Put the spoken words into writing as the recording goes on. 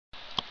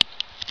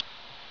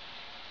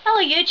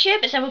Hello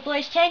YouTube, it's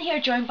Blaze10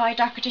 here, joined by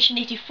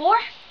Darkedition84.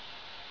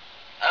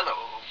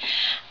 Hello.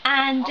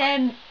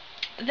 And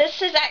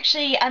this is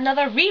actually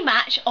another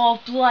rematch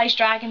of Blue Eyes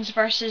Dragons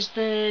versus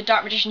the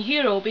Dark Magician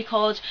Hero,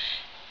 because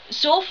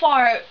so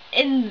far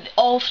in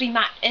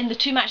the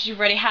two matches we've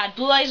already had,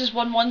 Blue Eyes has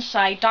won one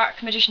side,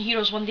 Dark Magician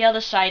Heroes won the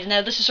other side, and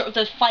now this is sort of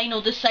the final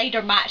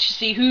decider match to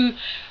see who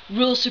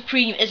rules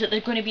supreme. Is it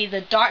going to be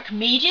the Dark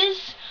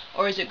Mages,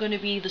 or is it going to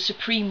be the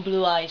Supreme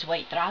Blue Eyes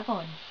White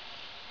Dragon?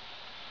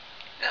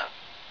 Yeah,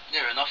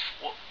 near enough.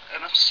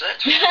 Enough said.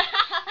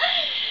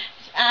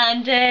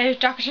 And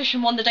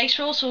Darkedition won the dice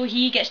roll, so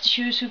he gets to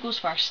choose who goes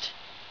first.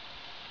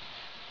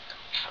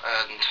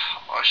 And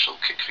I shall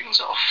kick things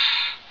off.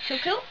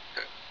 Cool.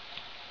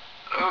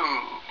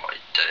 Oh my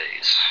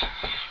days.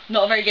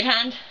 Not a very good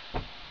hand.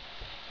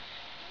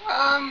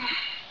 I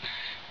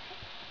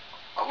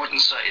wouldn't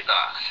say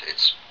that.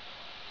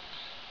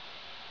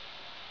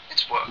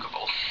 It's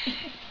workable.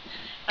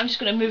 I'm just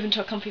going to move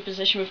into a comfy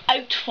position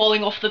without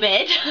falling off the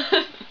bed.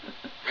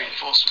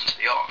 Reinforcement to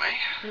the army.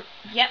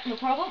 Yep, no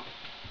problem.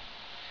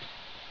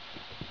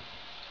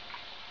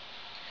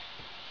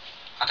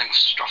 Adding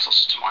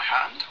Stratos to my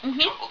hand,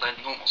 which I will then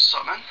normal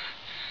summon.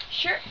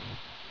 Sure.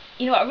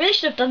 You know what, I really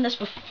should have done this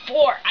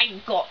before I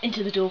got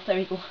into the duel. There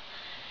we go.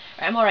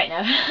 Right, I'm alright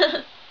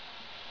now.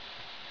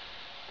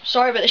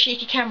 Sorry about the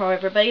shaky camera,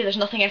 everybody. There's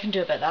nothing I can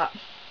do about that.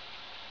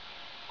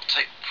 I'll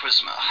take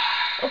Prisma.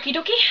 Okie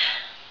dokie.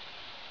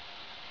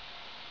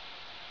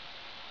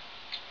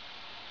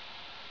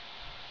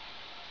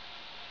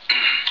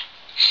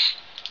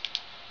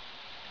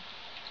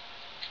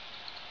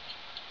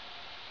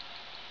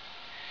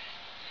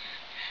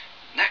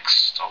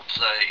 Next, I'll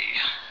play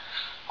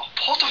a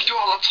pot of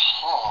dual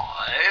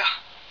tie.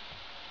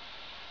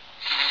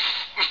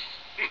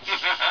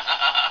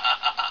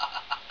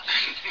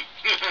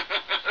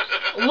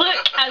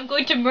 Look, I'm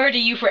going to murder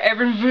you for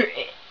ever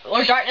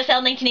or Darkness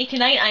L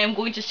 1989. I am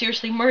going to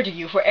seriously murder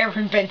you for ever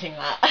inventing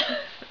that. I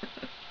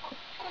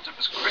thought it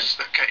was Chris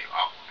that came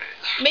up with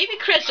it. Maybe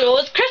Chris, or it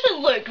was Chris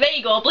and Luke. There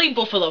you go, I'll blame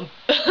both of them.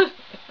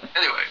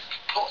 Anyway,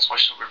 pots I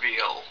shall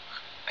reveal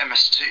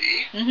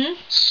MST,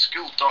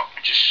 Skilled Dark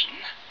Magician,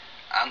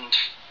 and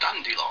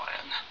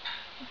Dandelion.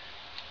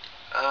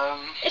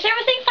 Is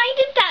everything fine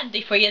and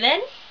dandy for you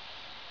then?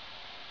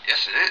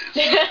 Yes, it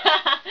is.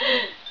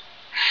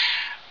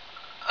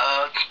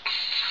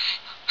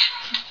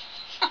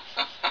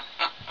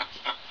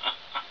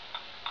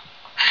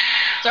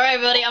 Sorry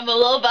everybody, I'm a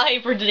little bit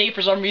hyper today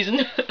for some reason.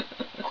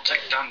 I'll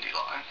take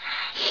Dandelion.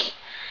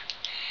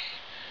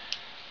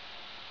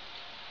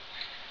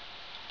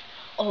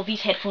 Oh,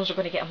 these headphones are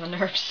going to get on my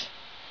nerves.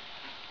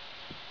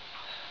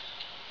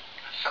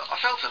 I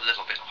felt a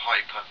little bit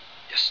hyper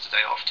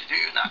yesterday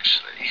afternoon,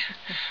 actually,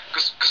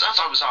 because as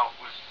I was out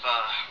with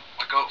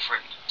my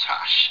girlfriend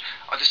Tash,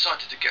 I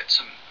decided to get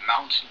some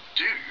Mountain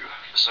Dew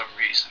for some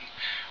reason,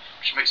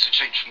 which makes a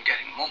change from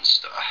getting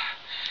Monster.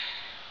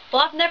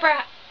 Well,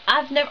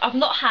 I've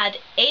not had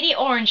any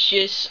orange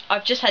juice.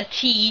 I've just had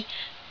tea,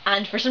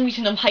 and for some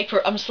reason I'm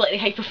slightly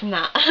hyper from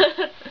that.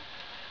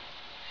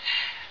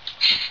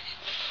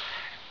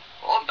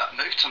 Well, on that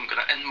note, I'm going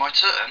to end my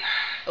turn.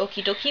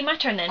 Okie dokie, my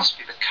turn then. Must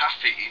be the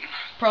caffeine.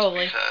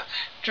 Probably.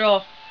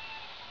 Draw.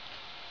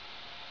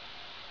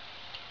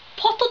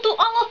 Potato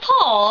on a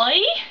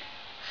pie?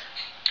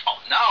 Oh,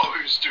 now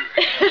who's doing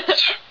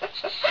it?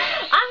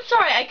 I'm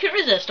sorry, I couldn't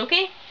resist,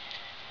 okay?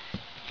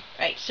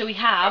 Right, so we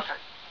have...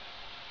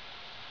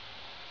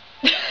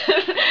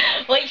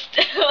 White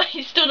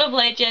Stone of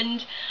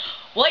Legend.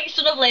 White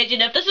Stone of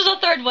Legend. If this is a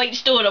third White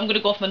Stone, I'm going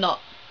to go off my nut.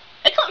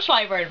 Eclipse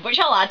Wyvern, which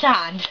I'll add to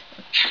hand.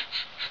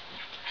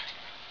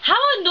 How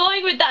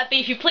annoying would that be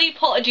if you play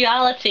Pot of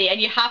Duality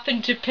and you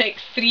happen to pick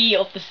 3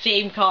 of the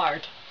same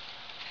card?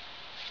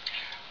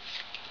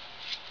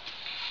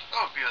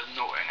 That would be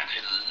annoying and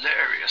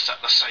hilarious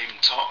at the same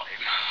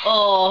time.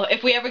 Oh,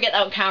 if we ever get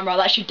that on camera,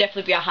 that should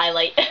definitely be a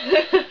highlight.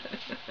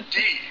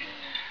 Indeed.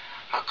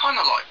 I kind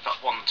of like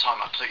that one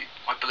time I played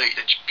my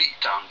Bladed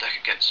Beatdown deck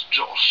against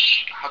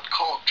Josh, had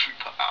Card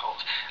Trooper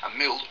out, and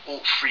milled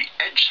all 3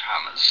 Edge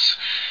Hammers.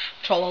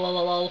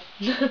 Trollololol.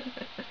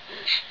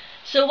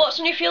 So what's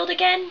on your field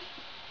again?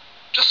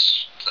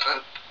 Just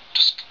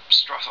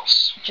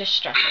Stratos.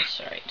 Just Stratos,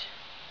 alright.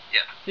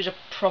 Yeah. Who's a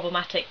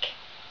problematic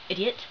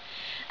idiot.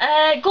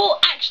 Go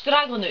Axe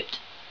Dragonoot.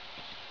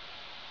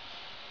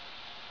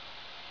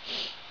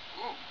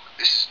 Ooh,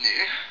 this is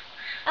new.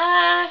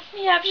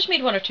 Yeah, I've just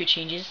made 1 or 2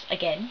 changes,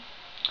 again.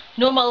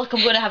 No my luck,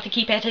 I'm going to have to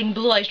keep editing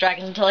Blue Eyes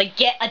Dragons until I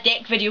get a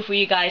deck video for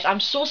you guys. I'm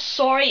so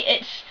sorry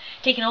it's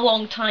taken a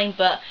long time,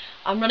 but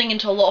I'm running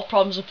into a lot of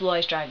problems with Blue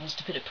Eyes Dragons,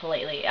 to put it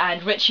politely,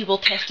 and Richie will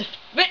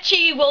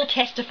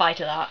testify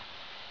to that.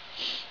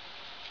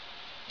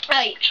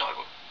 Right.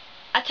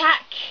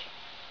 Attack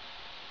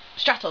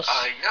Stratos.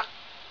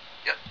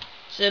 Yep.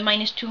 So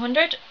minus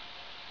 200.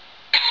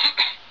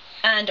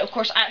 And of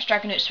course Axe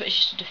Dragonoot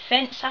switches to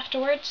defense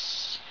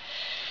afterwards.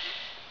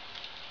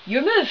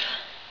 Your move.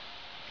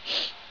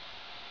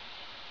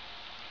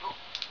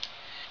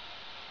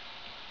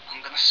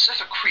 I'm going to set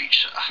a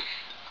creature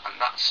and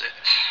that's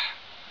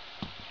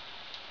it.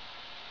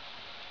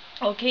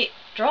 Okay,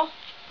 draw.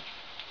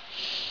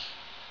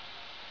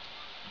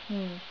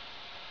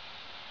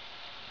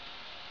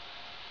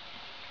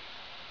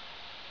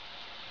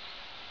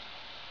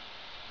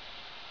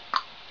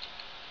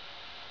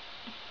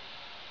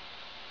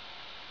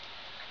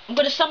 I'm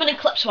going to summon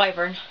Eclipse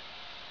Wyvern.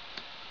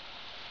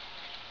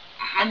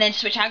 And then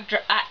switch Axe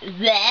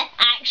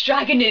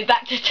Dragonoot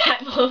back to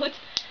attack mode.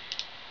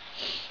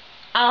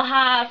 I'll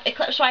have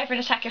Eclipse Wyvern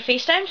attack your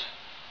face down.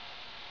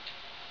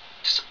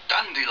 It's a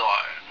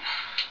dandelion.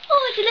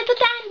 Oh, it's a little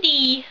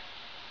dandy.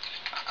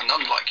 And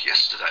unlike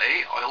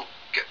yesterday, I'll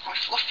get my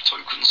fluff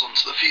tokens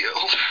onto the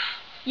field.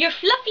 Your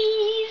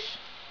fluffies.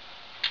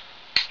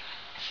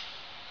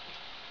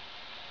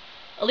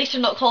 At least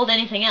they're not called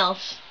anything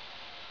else.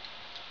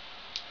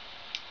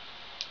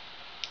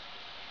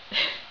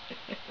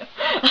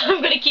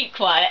 I'm gonna keep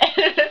quiet.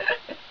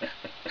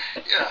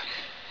 Yeah,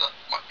 that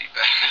might be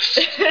best.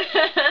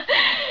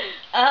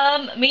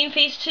 Main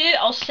phase 2,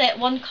 I'll set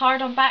one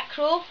card on back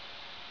row,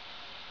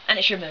 and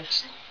it's your move.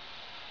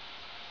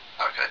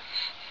 Okay.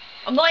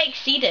 I'm not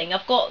exceeding.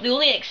 I've got the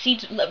only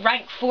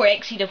rank 4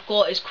 exceed I've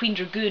got is Queen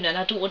Dragoon, and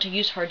I don't want to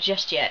use her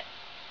just yet.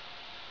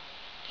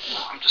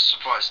 I'm just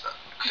surprised that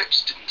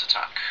Eclipse didn't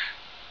attack.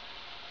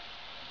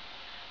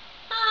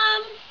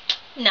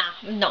 Nah,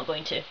 I'm not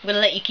going to. I'm going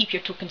to let you keep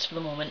your tokens for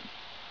the moment.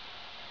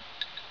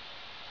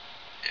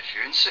 If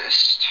you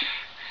insist.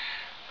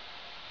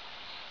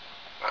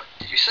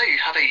 Did you say you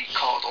had a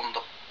card on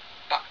the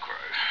back row?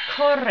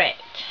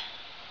 Correct.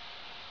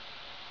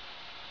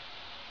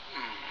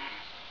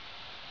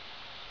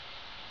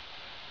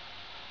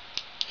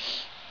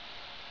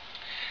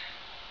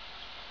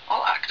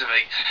 I'll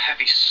activate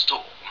Heavy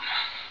Storm.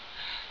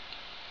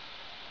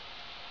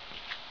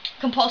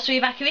 Compulsory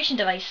evacuation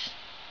device.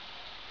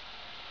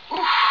 Ooh,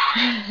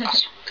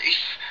 that's a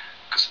relief.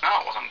 Because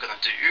now what I'm going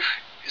to do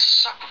is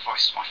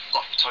sacrifice my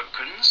fluff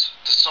tokens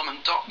to summon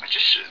Dark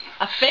Magician.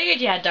 I figured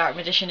you had Dark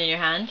Magician in your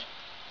hand.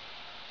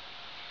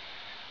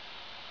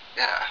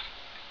 Yeah,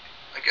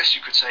 I guess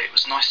you could say it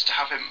was nice to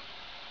have him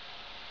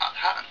at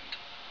hand.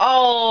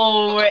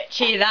 Oh,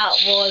 Richie, that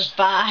was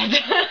bad.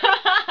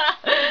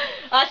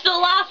 I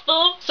still laughed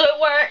though, so it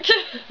worked.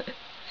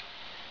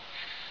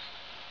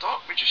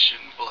 Dark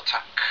Magician will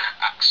attack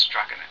Axe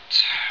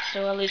Dragonoot.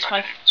 So I lose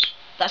 5.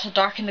 That's a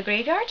dark in the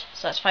graveyard,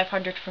 so that's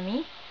 500 for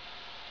me.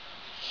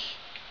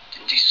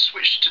 Didn't he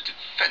switch to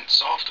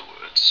defense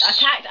afterwards?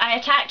 I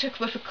attacked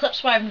with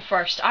Eclipse Wyvern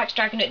first. Axe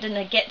Dragonoot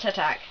didn't get to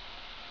attack.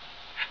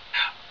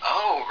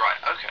 Oh,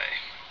 right, okay.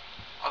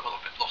 I got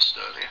a bit lost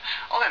earlier.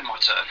 I'll end my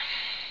turn.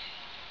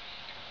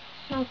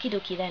 Okie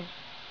dokie then.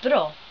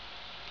 Draw.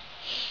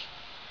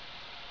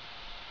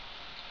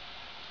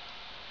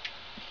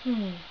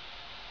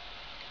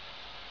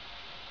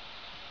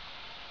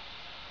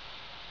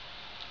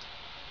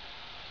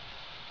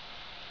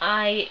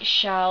 I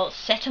shall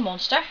set a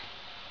monster,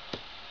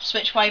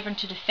 switch Wyvern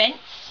to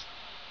defense,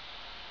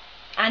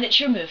 and it's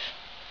your move.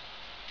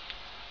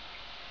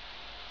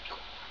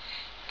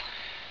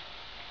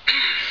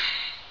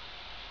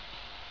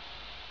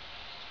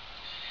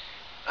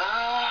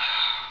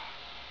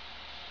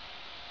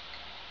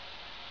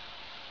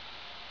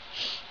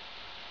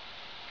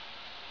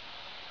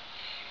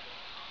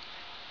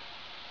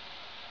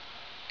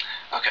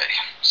 Okay,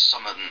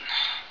 summon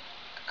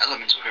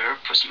Elemental Hero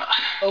Prisma.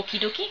 Okie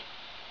dokie.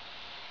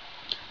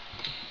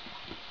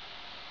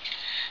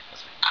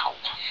 Ow.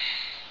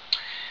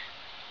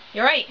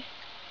 You're right.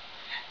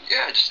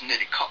 Yeah, I just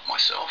nearly cut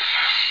myself.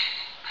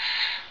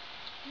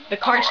 The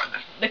cards,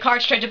 right, the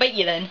cards tried to bite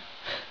you then.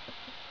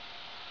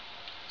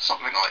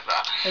 Something like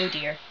that. Oh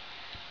dear.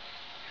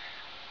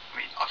 I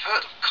mean, I've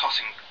heard of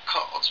cutting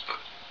cards, but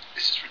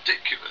this is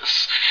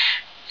ridiculous.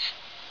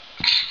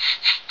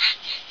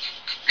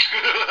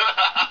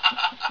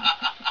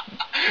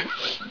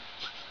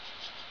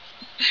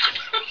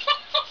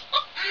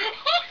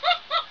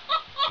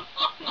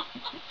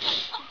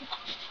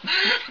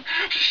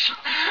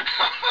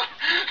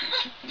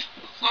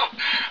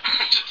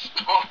 I'm just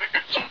not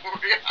going to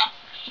react.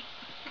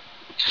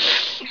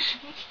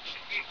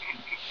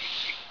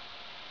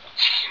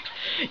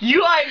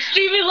 You are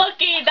extremely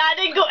lucky that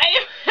didn't go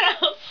anywhere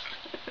else.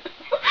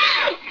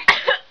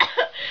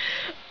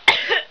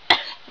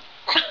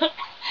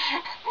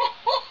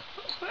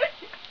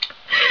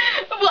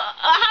 Well,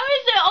 how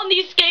is it on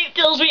these Skype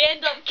deals we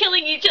end up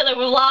killing each other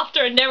with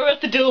laughter and never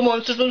with the dual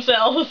monsters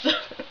themselves?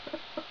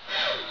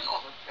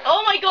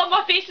 Oh my god,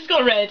 my face has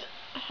gone red.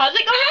 Has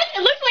it gone red?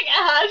 It looks like it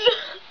has.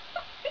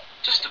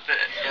 Just a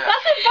bit, yeah.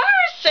 That's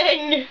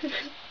embarrassing.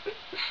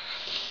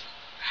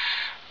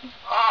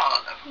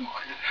 Ah, never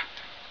mind.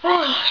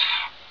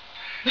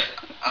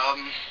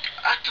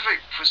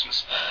 Activate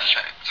Prisma's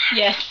effect.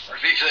 Yes.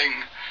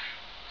 Revealing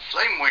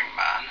Flame Wing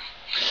Man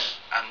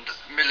and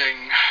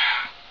milling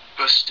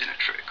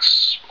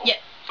Burstinatrix, or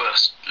Yep.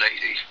 Burst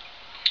Lady.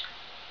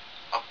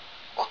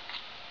 What?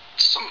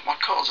 Some of my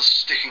cards are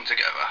sticking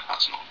together.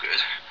 That's not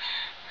good.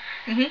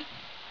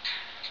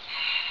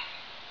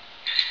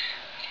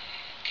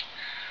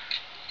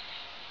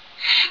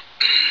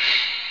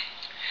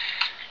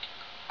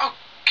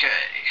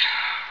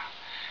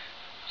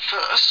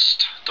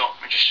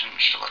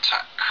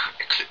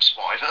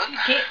 Wyvern.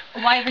 Okay,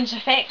 Wyvern's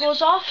effect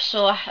goes off,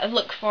 so I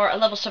look for a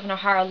level 7 or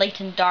higher light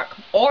and dark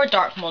or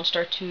dark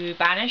monster to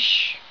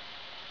banish.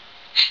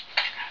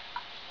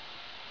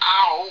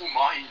 Ow,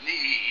 my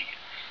knee.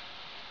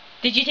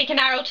 Did you take an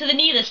arrow to the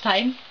knee this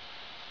time?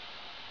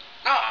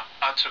 No,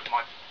 I took the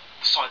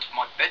side of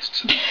my bed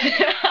to the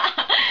knee.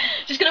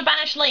 Just gonna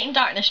banish light and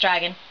darkness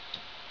dragon.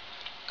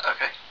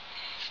 Okay.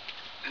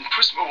 Then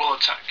Prisma will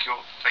attack your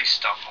face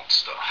down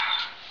monster.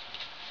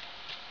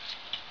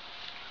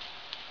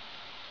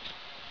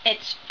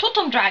 It's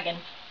Totem Dragon.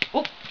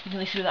 Oh,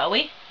 nearly threw that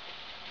away.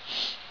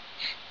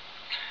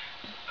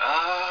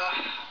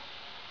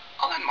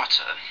 I'll end my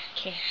turn.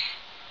 Okay.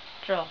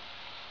 Draw.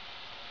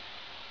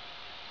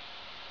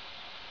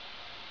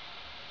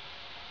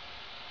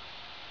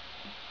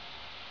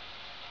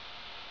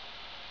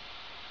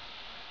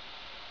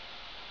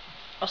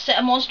 I'll set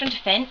a monster in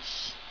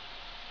defense.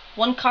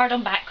 1 card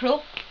on back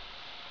row.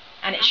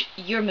 And it's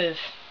your move.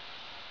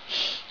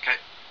 Okay.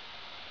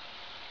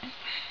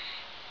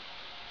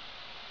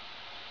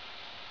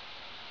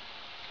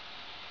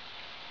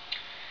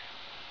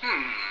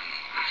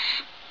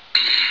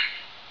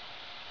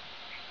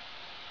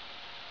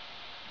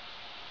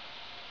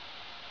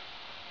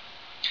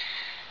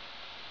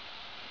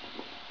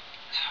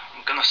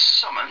 I'm gonna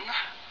summon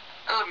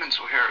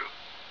Elemental Hero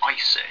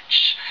Ice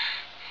Edge.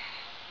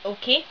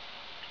 Okay.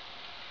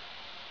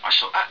 I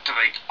shall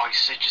activate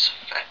Ice Edge's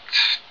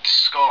effect,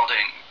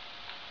 discarding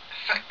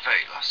Effect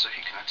Veiler so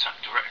he can attack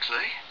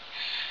directly.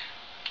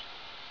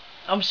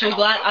 I'm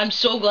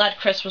so glad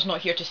Chris was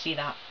not here to see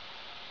that.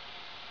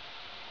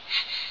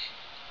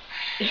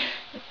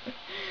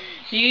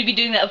 You'd be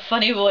doing that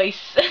funny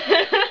voice.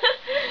 Indeed.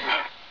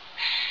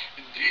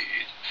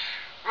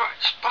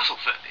 Right, battle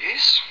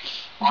phase.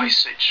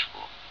 Ice Edge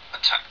will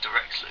attack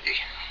directly.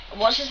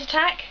 What's his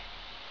attack?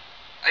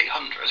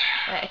 800.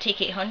 Right, I take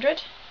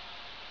 800.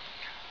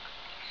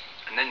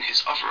 And then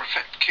his other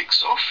effect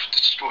kicks off,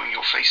 destroying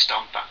your face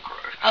down back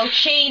row. I'll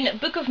chain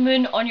Book of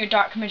Moon on your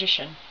Dark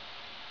Magician.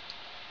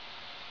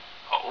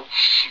 Oh.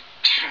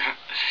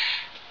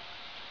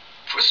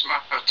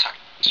 Prisma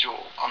attacks your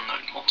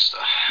unknown monster.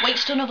 White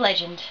Stone of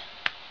Legend.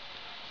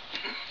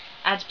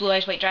 Adds Blue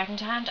Eyes White Dragon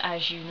to hand,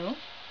 as you know.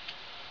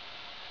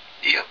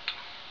 Yep.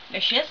 There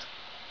she is.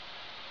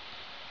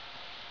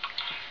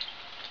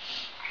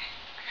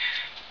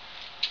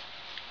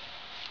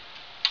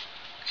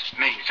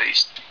 Main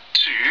phase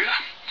 2.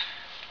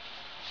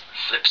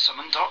 Flip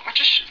summon Dark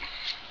Magician.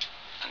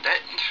 And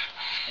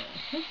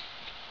end.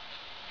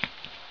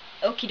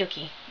 Okie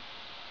dokie.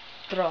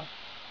 Draw.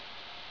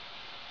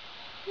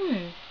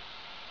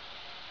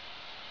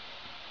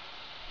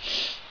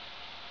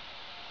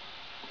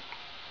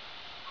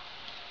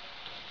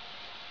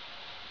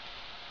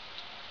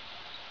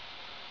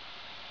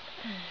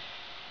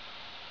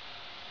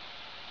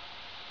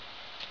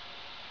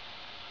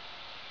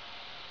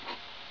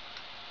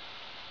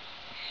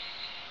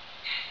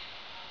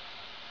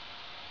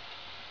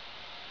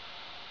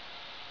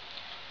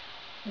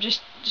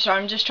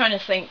 I'm just trying to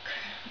think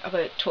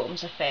about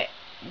Totem's effect,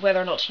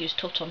 whether or not to use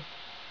Totem.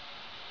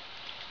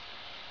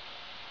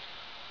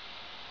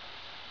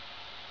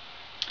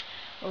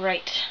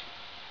 Right.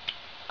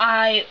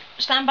 I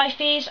standby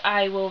phase,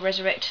 I will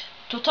resurrect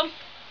Totem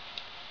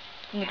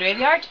from the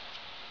graveyard.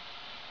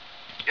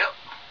 Yep.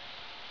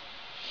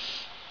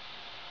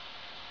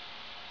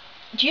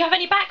 Do you have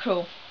any back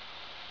row?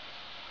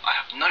 I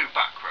have no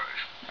back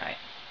row. Right.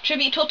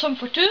 Tribute Totem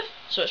for 2,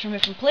 so it's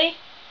removed from play.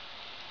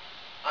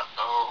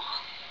 Uh-oh.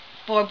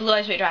 For Blue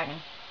Eyes White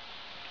Dragon.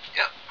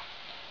 Yep.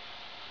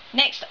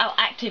 Next, I'll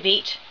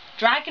activate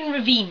Dragon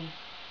Ravine.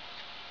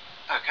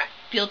 Okay.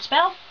 Field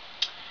spell.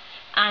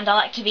 And I'll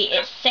activate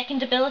its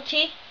second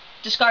ability,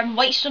 discarding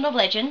White Stone of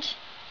Legend,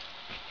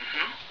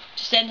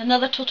 to send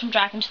another Totem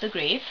Dragon to the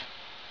grave.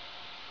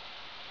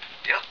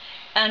 Yep.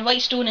 And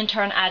White Stone in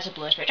turn adds a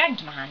Blue Eyes White Dragon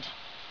to my hand.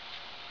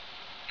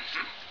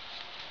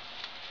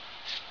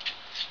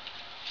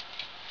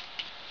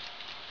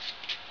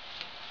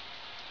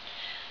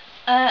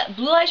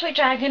 Blue Eyes White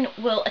Dragon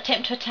will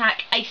attempt to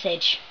attack Ice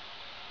Edge.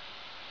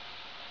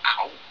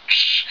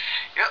 Ouch.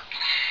 Yep.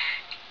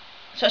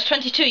 So it's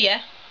 22,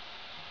 yeah?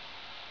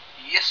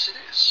 Yes, it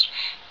is.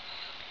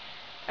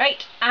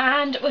 Right,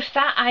 and with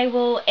that I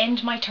will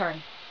end my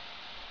turn.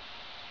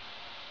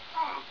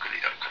 Oh,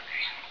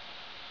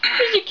 goody-do-goody.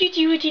 Who's a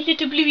cutie wooty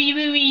little bluey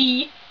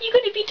wooey? You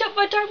gonna beat up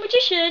my Dark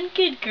Magician?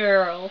 Good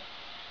girl.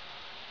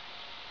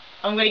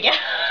 I'm gonna get...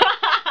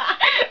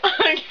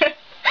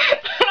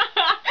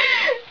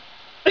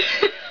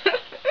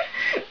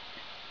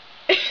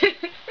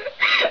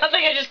 I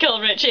think I just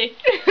killed Richie.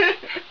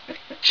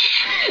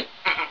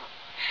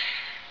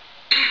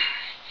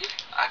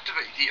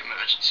 Activate the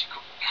emergency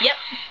call. Yep.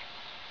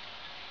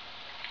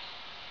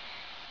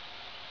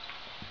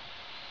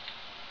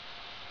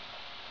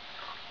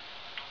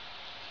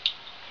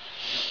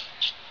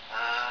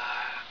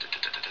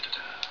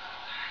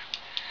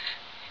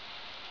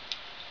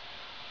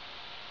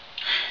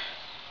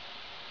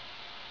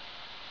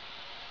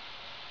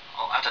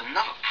 I'll add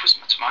another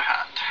Prisma to my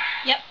hand.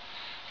 Yep.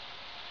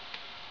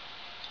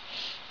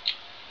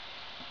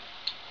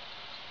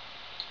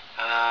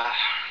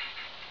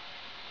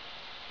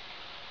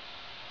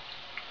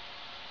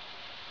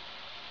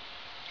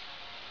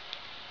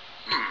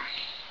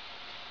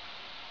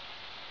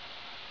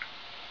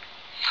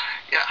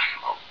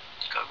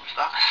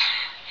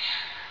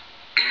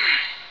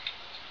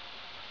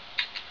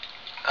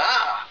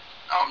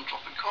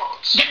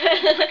 cards.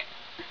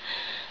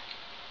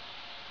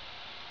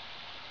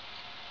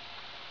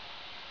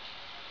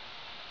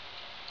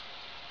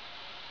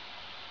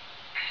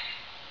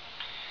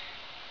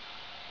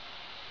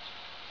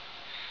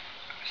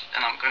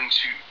 And I'm going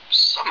to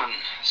summon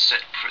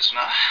said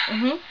prisoner.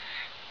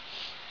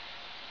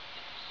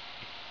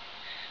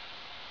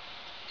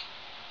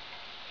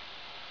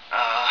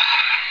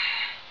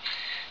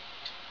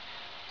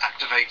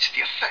 Activate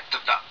the effect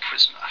of that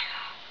prisoner,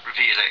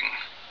 revealing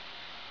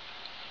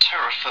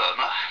terra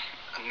firma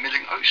and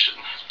milling ocean.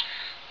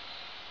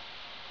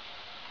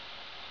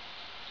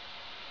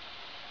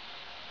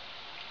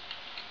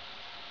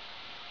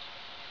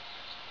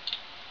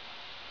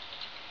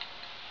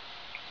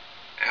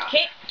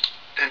 Okay.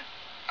 And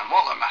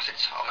while I'm at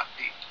it, I'll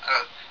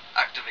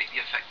activate the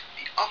effect of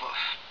the other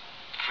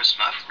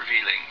prisoner,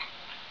 revealing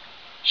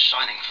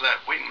Shining Flare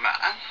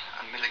Wingman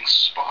and Milling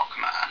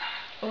Sparkman.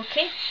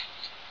 Okay.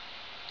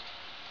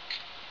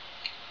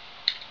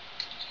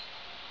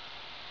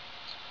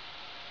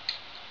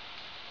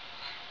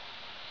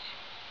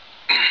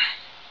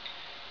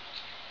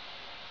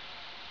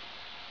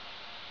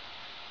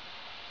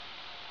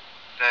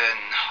 Then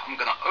I'm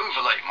going to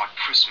overlay my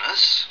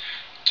prisoners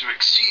to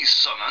exceed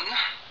summon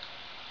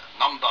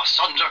Number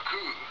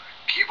Sanjaku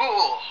Kibo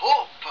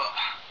Hope.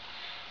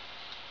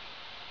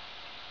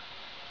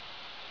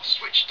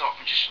 Switch Dark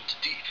Magician to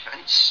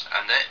defense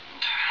and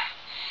end.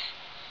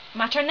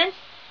 My turn then?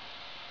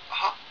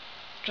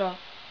 Draw.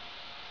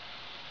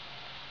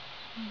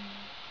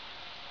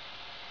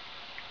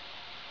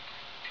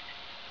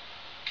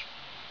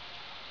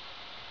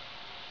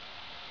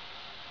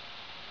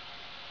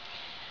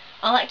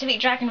 I'll activate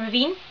Dragon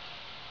Ravine.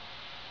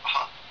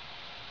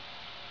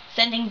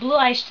 Sending Blue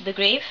Eyes to the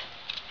grave.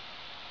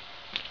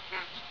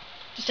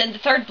 To send the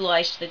third Blue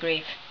Eyes to the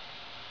grave.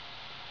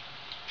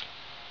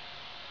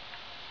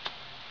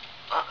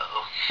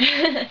 Uh-oh.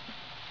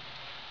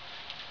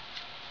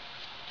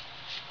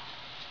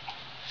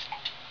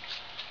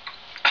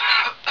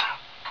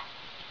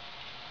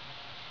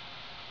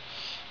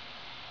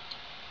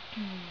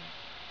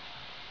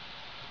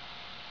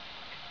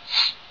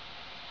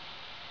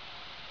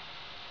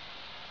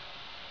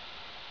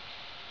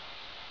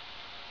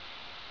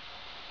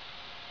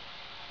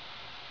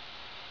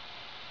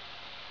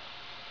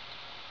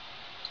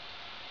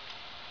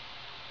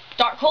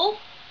 Dark Hole.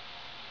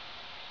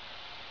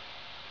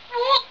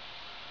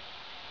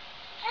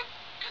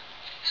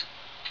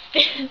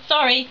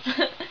 Sorry.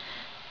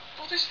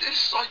 What is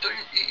this? I don't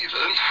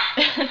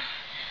even.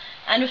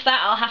 And with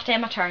that, I'll have to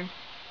end my turn.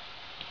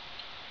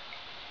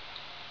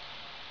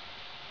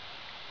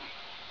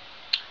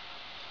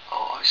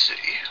 Oh, I see.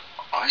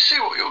 I see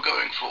what you're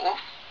going for.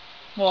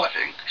 What? I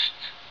think.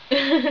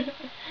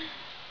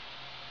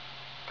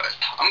 But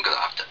I'm gonna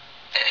have to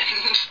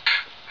end.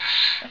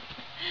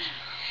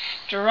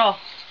 Draw.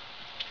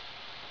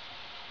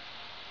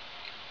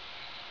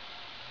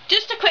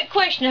 Just a quick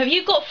question, have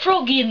you got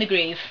Froggy in the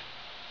grave?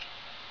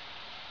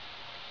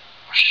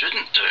 I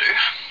shouldn't do.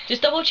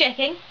 Just double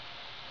checking.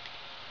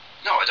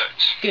 No, I don't.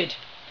 Good.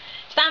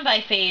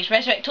 Standby phase,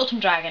 resurrect Totem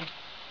Dragon.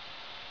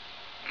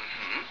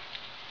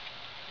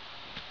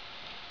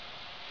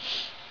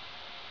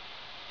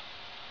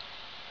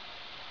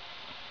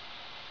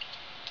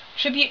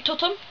 Tribute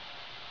Totem.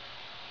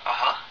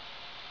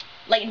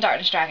 Light and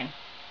Darkness Dragon.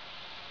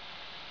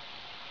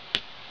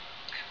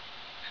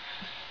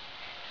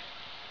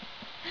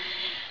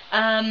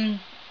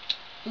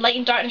 Light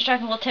and Darkness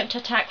Dragon will attempt to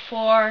attack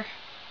for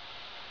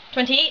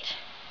 28.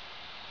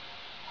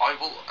 I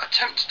will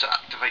attempt to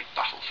activate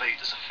Battle Fade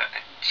as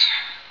effect.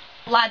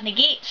 Lad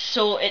negates,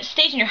 so it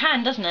stays in your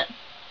hand, doesn't it?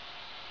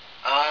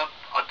 I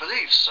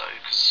believe so,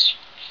 because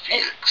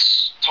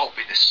Felix told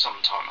me this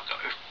some time ago.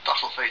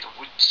 Battle Fade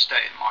would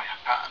stay in my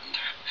hand.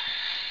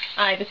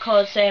 Aye,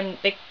 because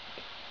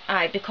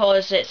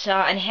it's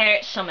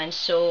inherit summon,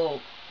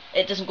 so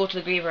it doesn't go to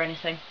the grave or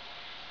anything.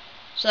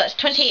 So that's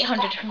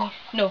 2800 from you.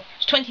 No,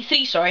 it's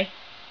 23, sorry.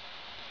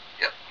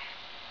 Yep.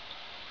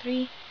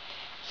 3.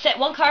 Set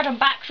one card on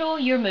back row,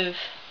 your move.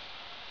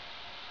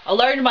 I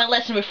learned my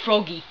lesson with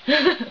Froggy.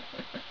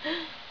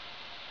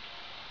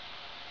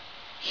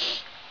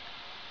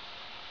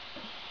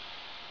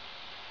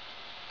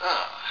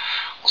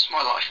 What's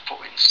my life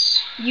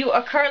points? You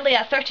are currently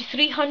at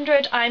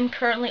 3300, I'm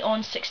currently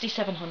on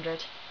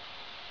 6700.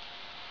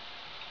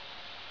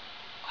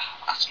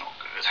 That's not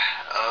good.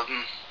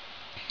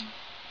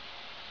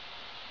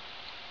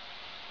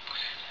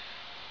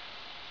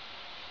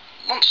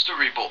 Monster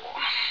Reborn.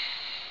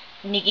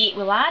 Negate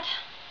will add.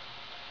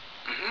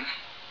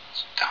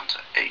 It's down to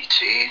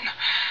 18.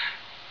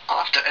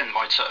 I'll have to end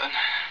my turn.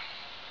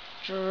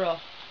 Draw.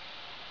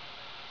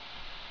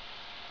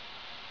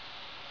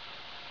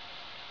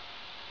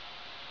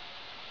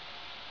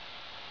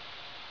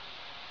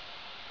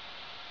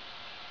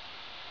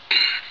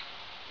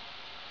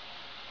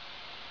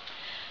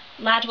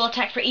 Lad will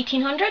attack for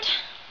 1800.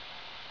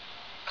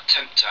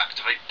 Attempt to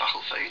activate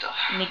Battle Fader.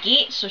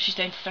 Negate, so she's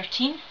down to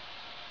 13.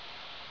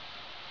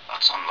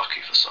 That's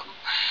unlucky for some.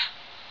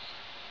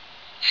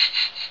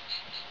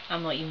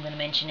 I'm not even going to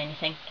mention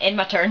anything. End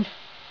my turn.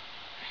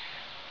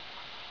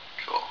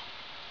 Cool.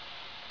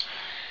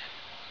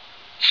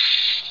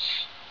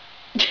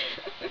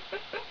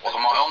 What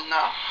am I on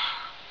now?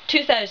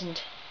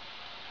 2000.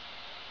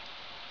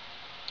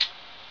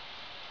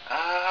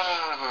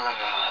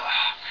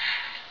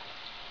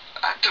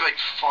 Activate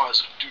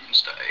Fires of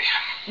Doomsday.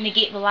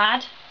 Negate the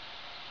lad.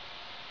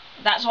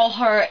 That's all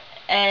her.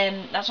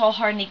 That's all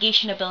her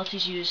negation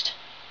abilities used.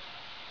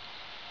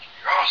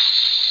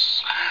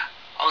 Yes.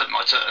 I'll end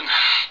my turn.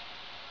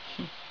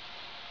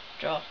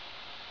 Draw.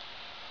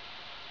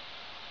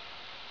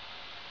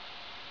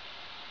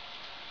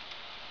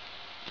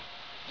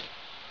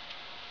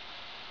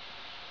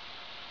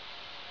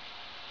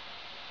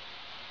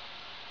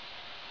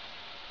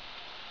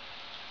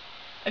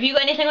 Have you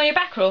got anything on your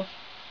back row?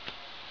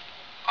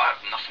 I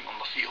have nothing on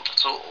the field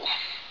at all.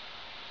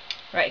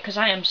 Right, because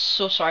I am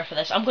so sorry for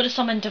this. I'm going to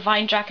summon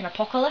Divine Dragon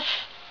Apocalypse.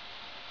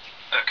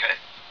 Okay.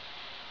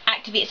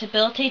 Activate its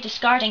ability,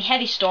 discarding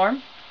Heavy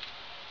Storm.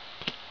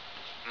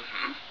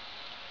 Mm-hmm.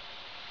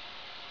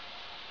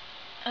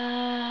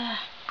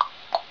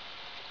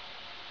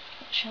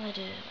 What shall I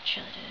do? What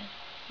shall I do?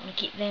 I want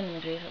to keep them in the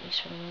grave at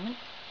least for the moment.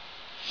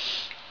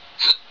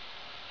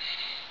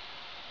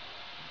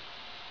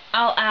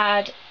 I'll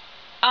add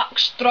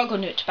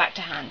Archstrogonout back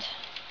to hand.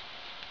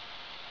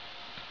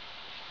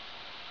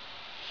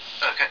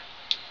 Okay.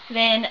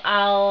 Then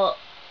I'll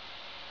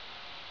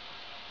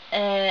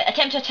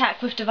attempt to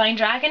attack with Divine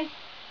Dragon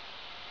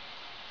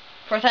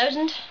for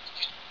 1000.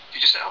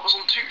 Did you say I was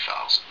on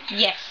 2000?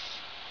 Yes.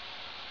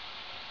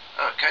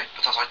 Okay,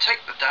 but as I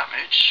take the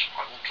damage,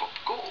 I will drop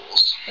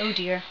Gauze. Oh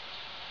dear.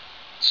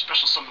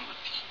 Special summon with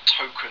the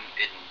token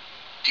in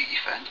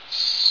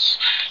defense.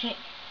 Okay.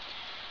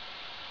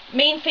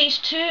 Main phase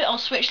 2, I'll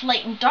switch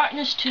Light and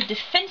Darkness to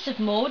defensive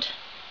mode.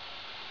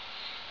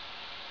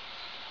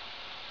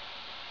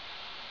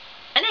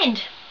 And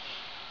end.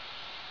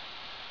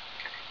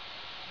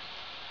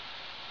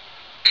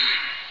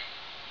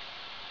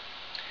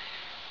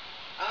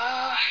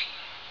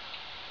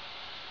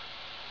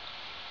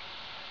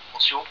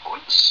 What's your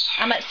points?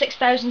 I'm at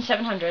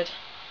 6,700.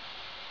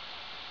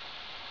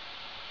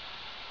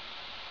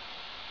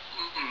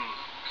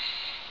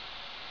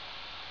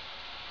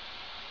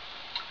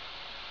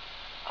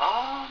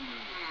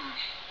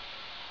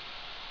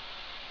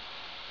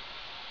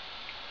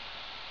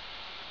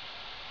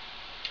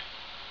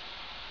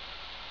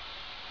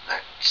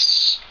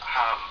 Let's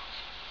have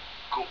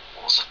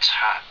Gauze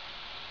attack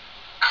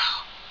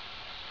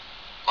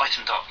Light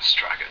and Darkness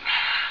Dragon.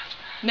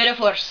 Mirror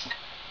Force.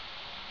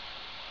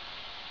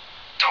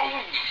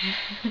 Oh!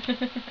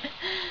 In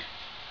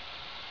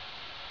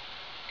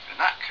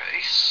that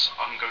case,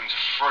 I'm going to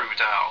throw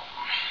down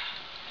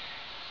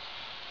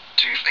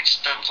 2 face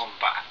stones on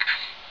back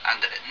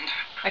and end.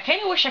 I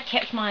kind of wish I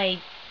kept my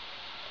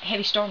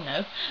Heavy Storm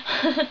now.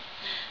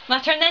 My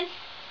turn then?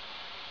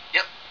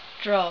 Yep.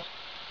 Draw.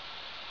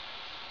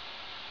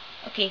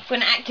 Okay,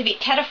 going to activate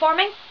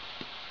Terraforming.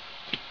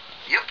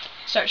 Yep.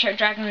 Search out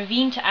Dragon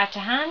Ravine to add to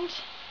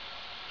hand.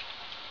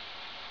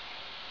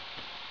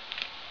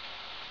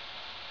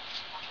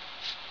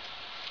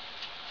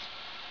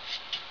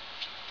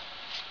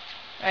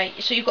 Right,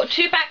 so you've got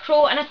 2 back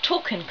row and a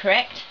token,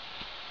 correct?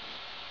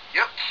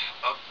 Yep,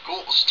 a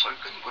Gauze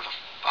token with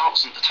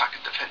 1,000 attack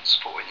and defense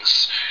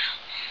points.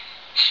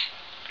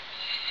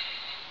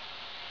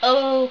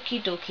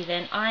 Okie dokie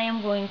then, I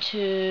am going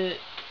to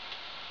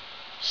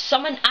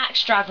summon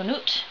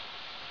Archdragonout.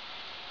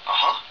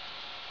 Uh-huh.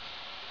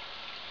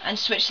 And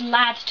switch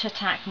Lad to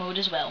attack mode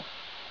as well.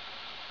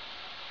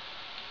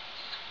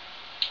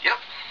 Yep.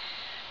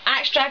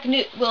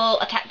 Archdragonout will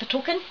attack the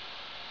token.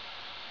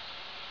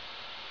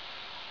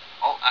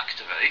 I'll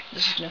activate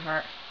This is going to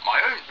hurt.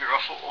 my own Mirror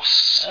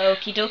Force.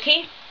 Okie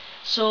dokie.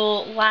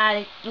 So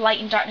Light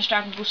and Darkness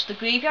Dragon goes to the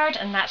graveyard,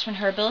 and that's when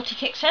her ability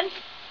kicks in.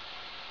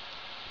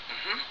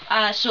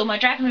 So my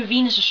Dragon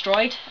Ravine is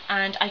destroyed,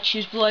 and I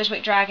choose Blue Eyes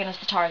White Dragon as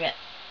the target.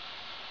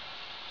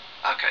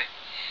 Okay.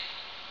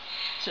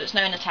 So it's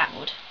now in attack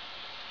mode.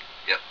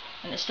 Yep.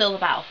 And it's still the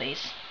battle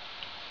phase.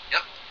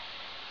 Yep.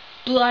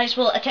 Blue Eyes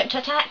will attempt to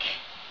attack.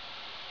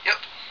 Yep.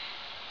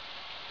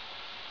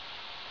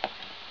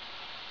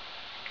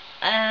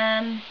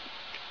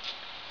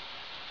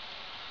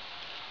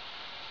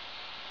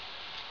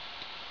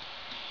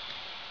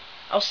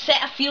 I'll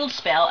set a field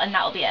spell, and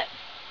that'll be it.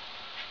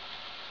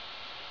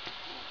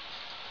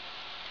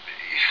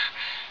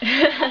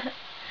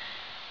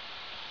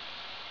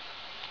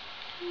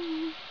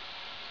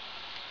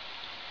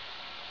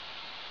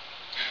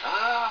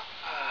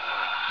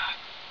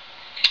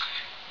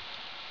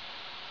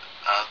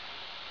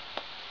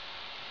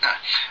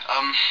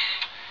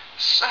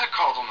 Set a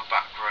card on the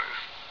back row.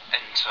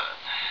 End turn.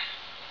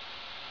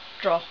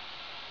 Draw.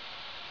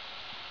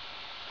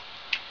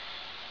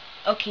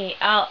 Okay,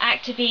 I'll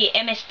activate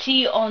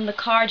MST on the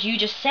card you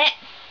just set.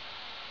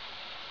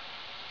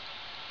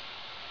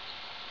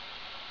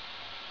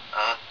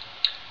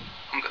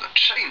 I'm going to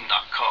chain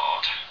that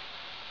card.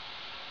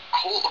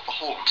 Call of the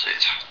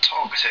Haunted,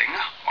 targeting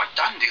my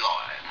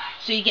dandelion.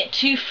 So you get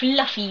 2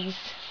 fluffies.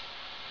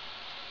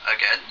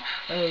 Again.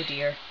 Oh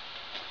dear.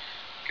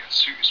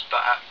 Guess who's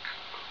back?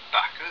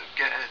 Back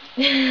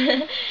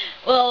again.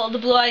 Well, the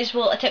Blue Eyes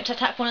will attempt to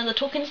attack one of the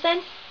tokens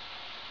then.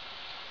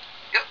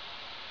 Yep.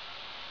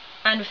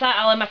 And with that,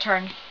 I'll end my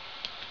turn.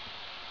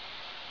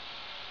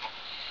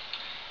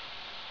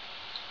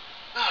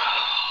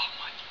 Oh,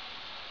 my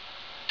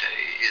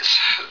days.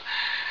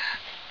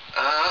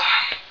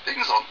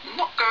 Things are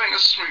not going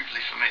as smoothly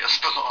for me as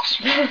the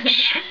last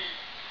match.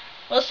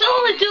 Well, it's still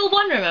only duel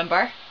 1,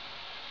 remember?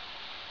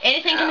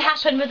 Anything can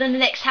happen within the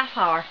next half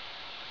hour.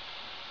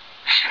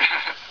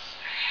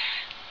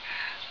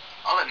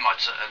 I'll end my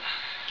turn.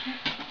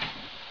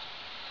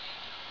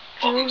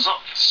 Bottoms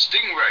up,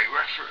 Stingray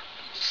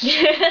reference.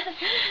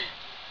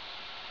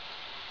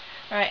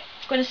 Right,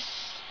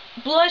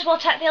 Blue Eyes will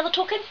attack the other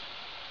token.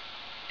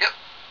 Yep.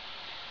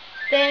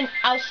 Then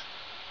oh!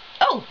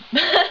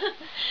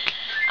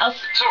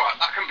 It's alright,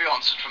 that can be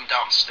answered from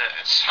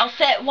downstairs. I'll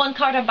set 1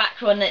 card on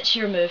back row and it's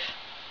your move.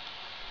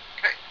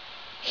 Okay.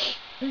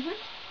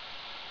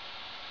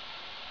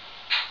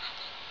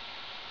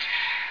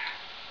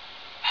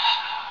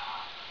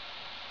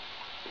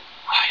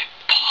 I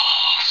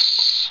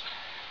pass.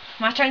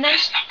 My turn then?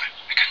 There's nothing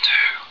we can do.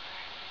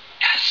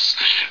 Yes.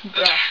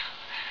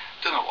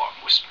 Don't know what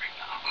I'm whispering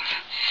now.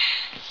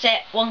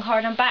 Set 1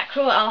 card on back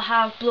row, I'll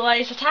have Blue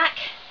Eyes attack.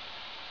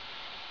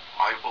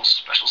 I will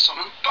special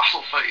summon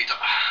Battle Fader.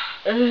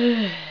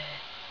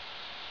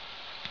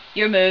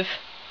 Your move.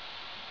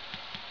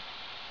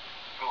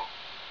 Oh.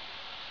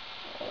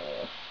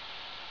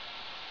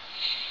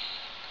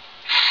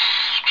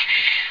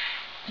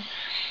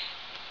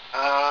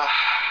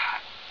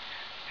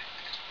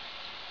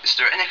 Is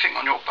there anything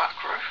on your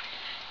back row?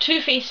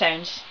 2 face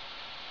sounds.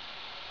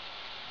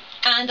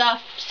 And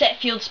a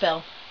set field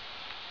spell.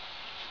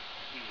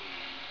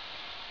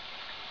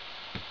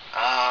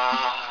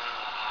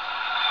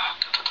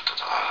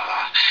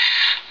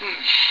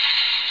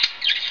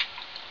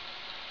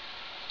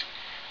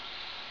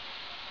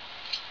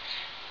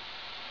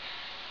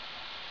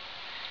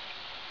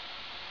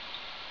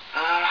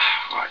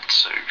 Right,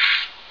 so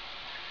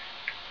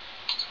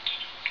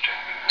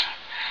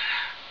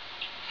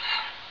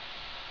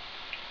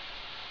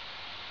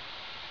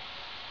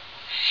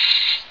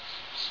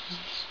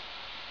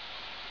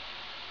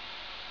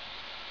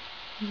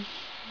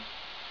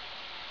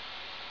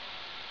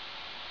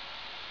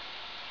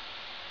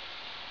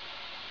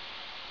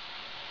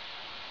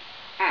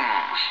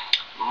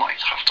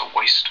might have to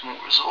waste more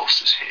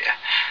resources here.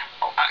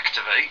 I'll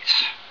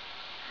activate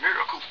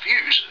Miracle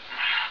Fusion.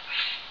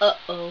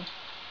 Uh-oh.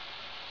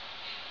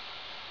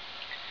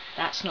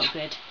 That's not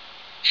good.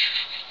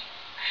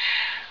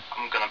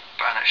 I'm gonna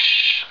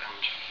banish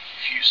and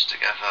fuse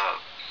together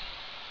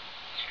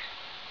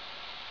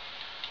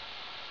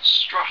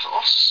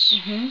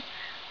Stratos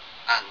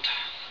and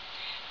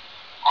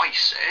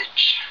Ice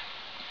Edge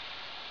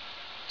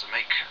to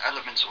make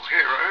Elemental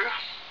Hero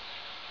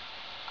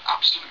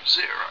Absolute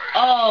Zero.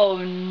 Oh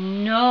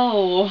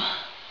no.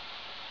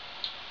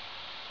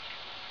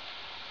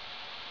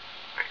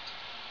 Wait,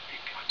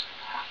 maybe I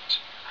don't have to.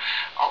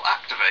 I'll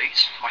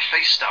activate my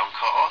face down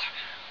card,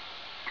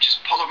 which is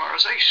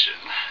Polymerization,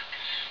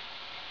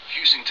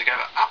 fusing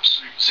together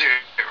Absolute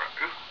Zero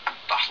and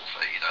Battle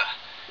Fader.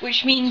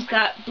 Which means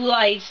that Blue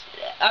Eyes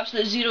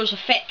Absolute Zero's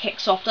effect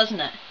kicks off, doesn't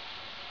it?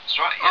 That's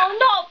right, yeah. Oh,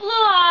 not Blue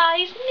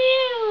Eyes!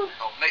 No!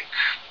 I'll make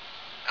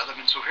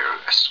Elemental Hero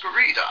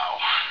Escoridao.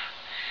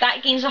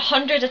 That gains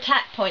 100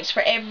 attack points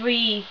for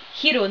every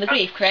hero in the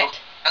grave, correct?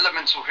 So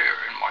Elemental Hero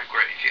in my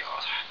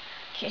graveyard.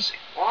 Okay. See,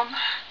 1,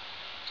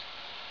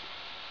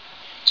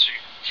 2,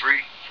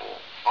 3,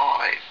 4,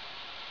 5,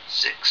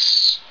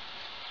 6.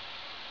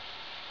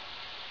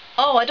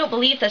 Oh, I don't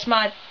believe this.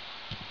 My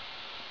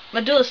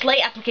Duelist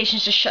Light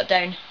application's just shut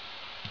down.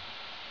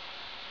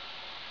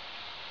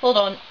 Hold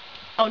on.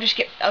 I'll just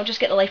get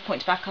the life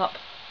points back up.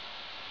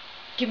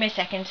 Give me a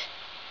second.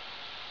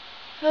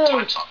 Oh.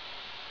 Time's up.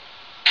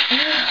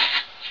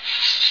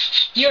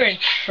 You're in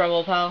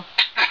trouble, pal.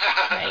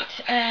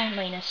 Right,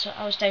 minus. So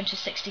I was down to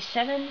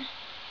 67.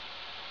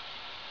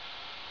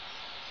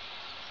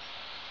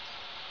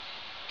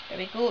 There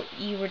we go.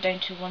 You were down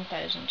to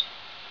 1,000.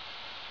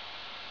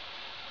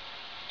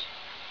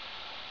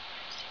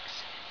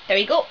 There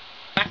we go.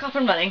 Back up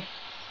and running.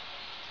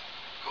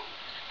 Cool.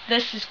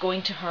 This is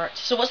going to hurt.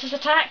 So what's this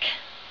attack?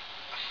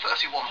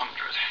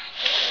 3,100.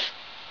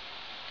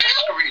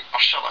 Escoridao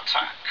shall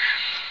attack.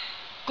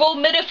 Go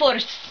Mirror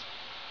Force.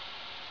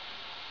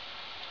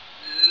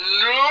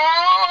 No!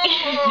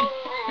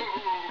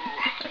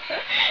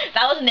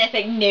 That was an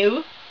epic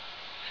no.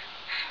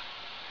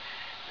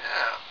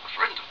 Yeah, a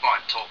friend of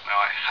mine told me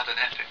I had an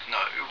epic no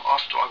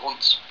after I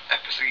once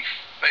epically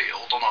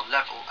failed on a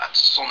level at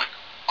Sonic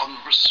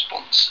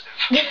Unresponsive.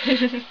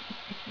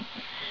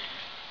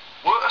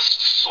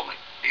 Worst Sonic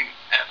game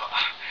ever.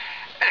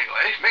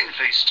 Anyway, main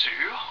phase 2,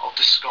 I'll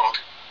discard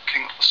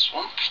King of the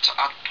Swamp to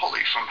add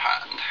Polly from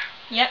hand.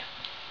 Yep.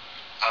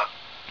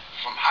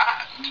 From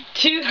hand?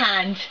 Two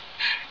hand.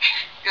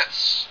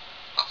 Yes,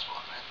 that's what I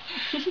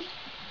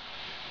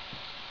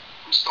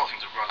I'm starting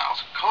to run out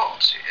of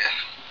cards here.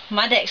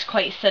 My deck's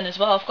quite thin as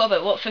well. I've got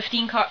about, what,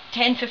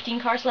 10, 15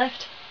 cards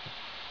left?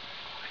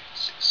 5,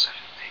 6, 7,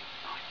 8,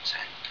 9,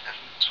 10, 11,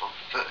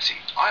 12, 13.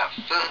 I have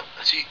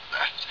 30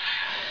 left.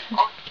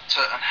 On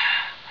turn.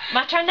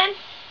 My turn then?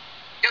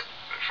 Yep,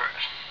 go for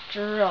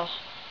it. Draw.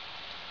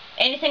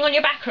 Anything on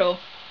your back row?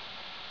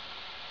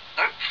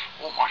 Nope,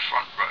 or my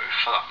front row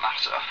for that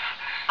matter.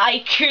 I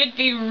could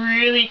be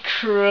really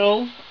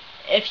cruel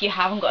if you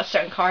haven't got a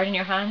certain card in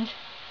your hand.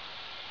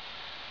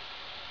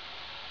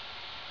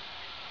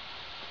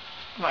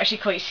 I'm actually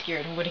quite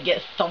scared I'm going to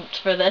get thumped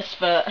for this,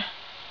 but...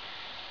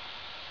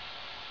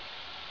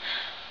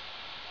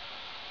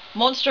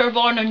 Monster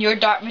Reborn on your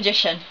Dark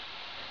Magician.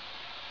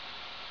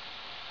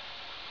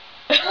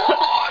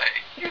 Why?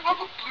 You have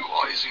a blue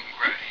eyes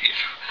engraved.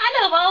 I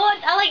know, but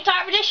I like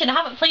Dark Magician. I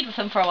haven't played with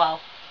him for a while.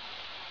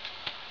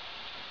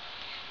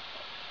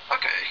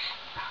 Okay,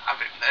 have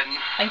it then.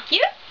 Thank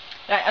you.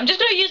 Right, I'm just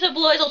going to use a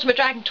Blue Eyes Ultimate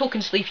Dragon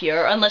token sleeve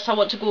here, unless I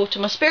want to go to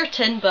my spare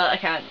tin, but I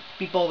can't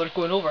be bothered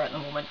going over at the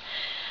moment.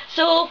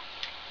 So,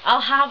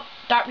 I'll have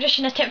Dark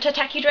Magician attempt to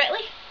attack you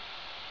directly.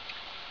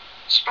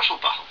 Special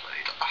Battle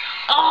Blade.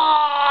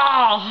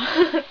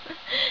 Oh!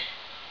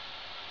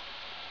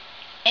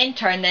 End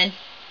turn then.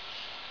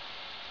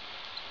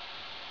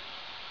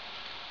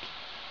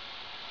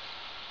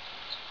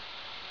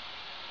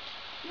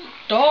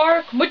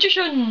 Dark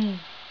Magician!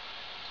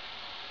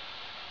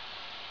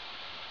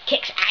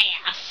 Kicks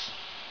ass!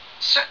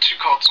 Set 2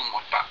 cards on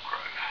my back row.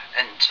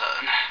 End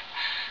turn.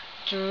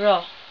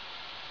 Draw.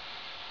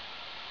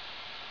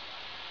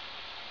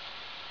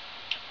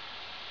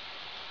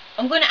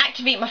 I'm going to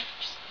activate my...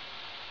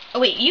 Oh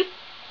wait, you...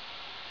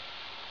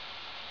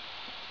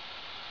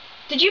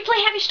 Did you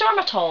play Heavy Storm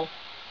at all?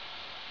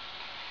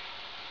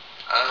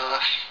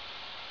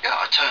 Yeah,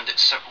 I turned it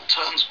several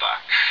turns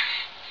back.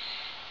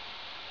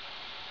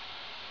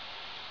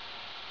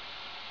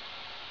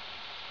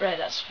 Right,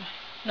 that's fine.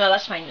 No,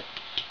 that's fine.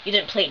 You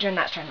didn't play it during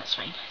that turn, that's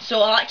fine.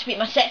 So I'll activate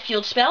my set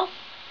field spell.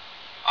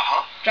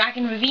 Uh-huh.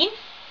 Dragon Ravine.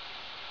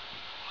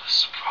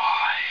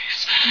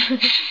 Surprise.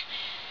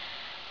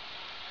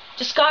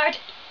 Discard,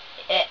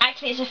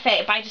 activates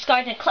effect by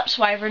discarding Eclipse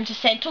Wyvern to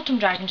send Totem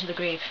Dragon to the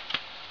grave.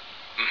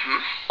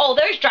 Oh,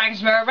 there's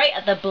Dragon's Mirror right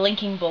at the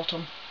blinking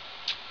bottom.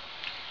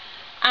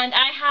 And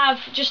I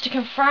have, just to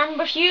confirm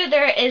with you,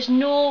 there is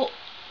no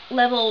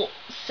level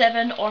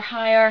 7 or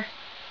higher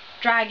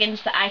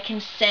dragons that I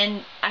can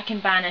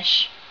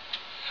banish.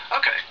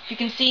 Okay. You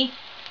can see,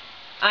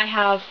 I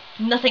have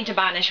nothing to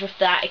banish with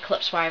that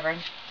Eclipse Wyvern.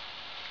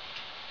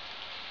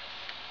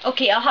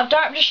 Okay, I'll have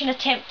Dark Magician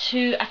attempt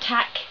to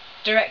attack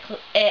directly,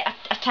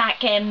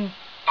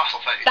 Battle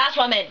Fade. That's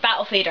what I meant,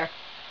 Battle Fader.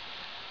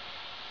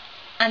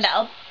 And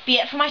that'll be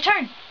it for my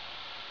turn.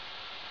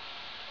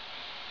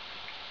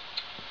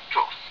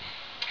 Cool.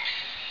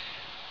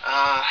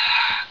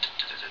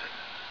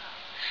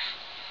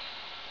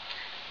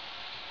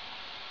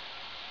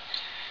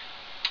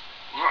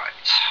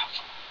 Right.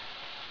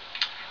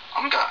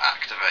 I'm going to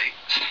activate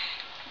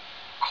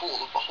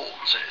Call of the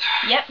Haunted.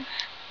 Yep.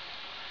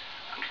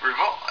 And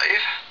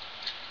revive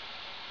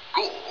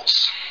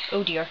Gauls.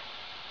 Oh dear.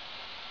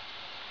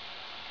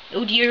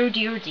 Oh dear, oh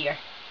dear, oh dear.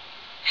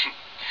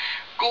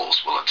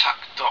 Gauls will attack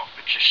Dark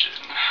Magician.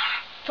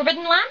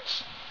 Forbidden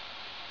Lands?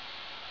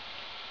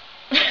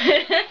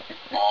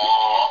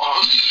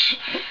 Oh.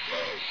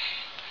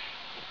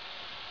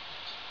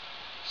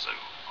 So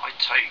I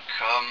take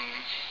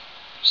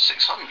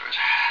 600.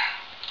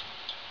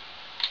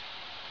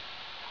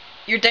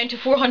 You're down to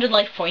 400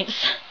 life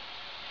points.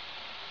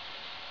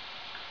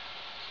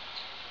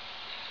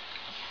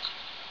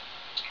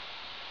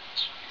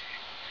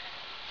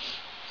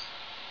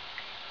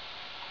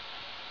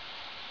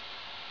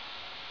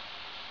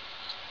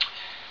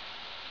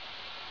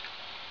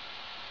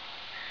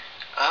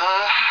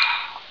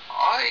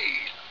 I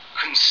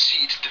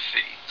concede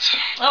defeat.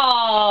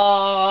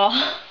 Aww.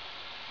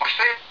 My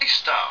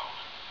face down.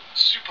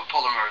 Super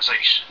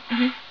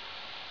polymerization.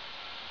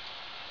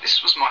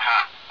 This was my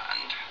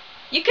hand.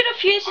 You could have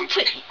fused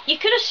into. You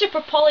could have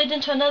super polyed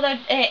into another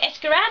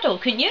Escarado,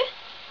 couldn't you?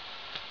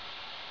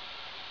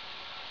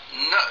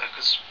 No,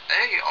 because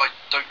A, I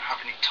don't have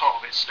any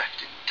targets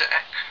left in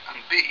deck,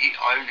 and B,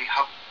 I only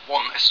have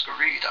one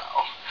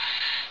Escarado.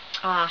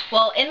 Ah,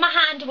 well, in my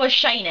hand was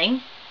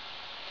Shining.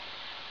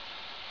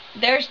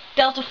 There's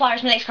Delta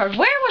Flyer's my next card.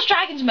 Where was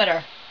Dragon's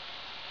Mirror?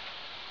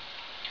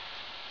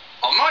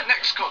 Oh, my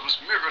next card was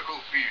Miracle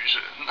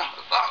Fusion.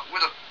 That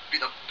would have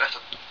been a better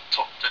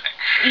top deck.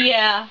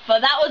 Yeah,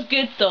 but that was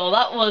good though.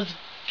 That was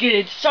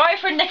good. Sorry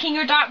for nicking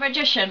your Dark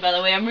Magician, by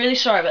the way. I'm really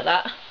sorry about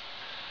that.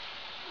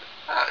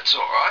 It's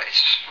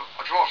alright.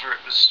 I'd rather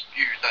it was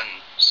you than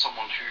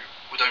someone who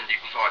would only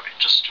revive it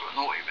just to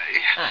annoy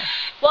me. Aye.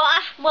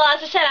 Well,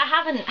 as I said, I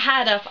haven't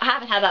had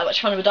that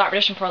much fun with Dark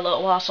Magician for a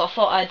little while, so I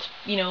thought I'd,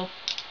 you know.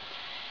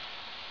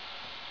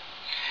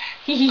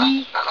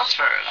 That's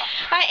fair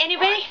enough. Right,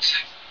 anyway. Right.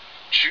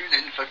 Tune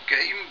in for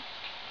game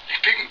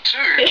flipping 2.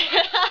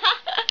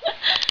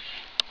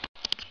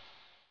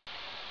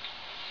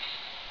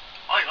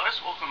 Hi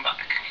guys, welcome back.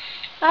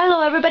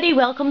 Hello everybody,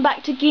 welcome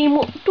back to Game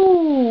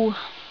 2.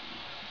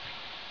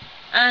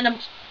 And I'm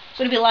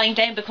going to be lying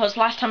down because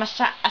last time I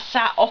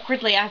sat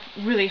awkwardly, I've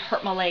really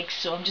hurt my legs,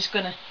 so I'm just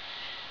going to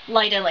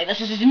lie down like this.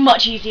 This is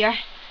much easier.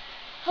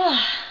 So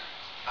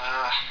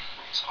I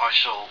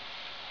shall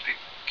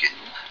begin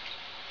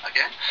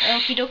again.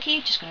 Okie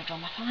dokie, just going to draw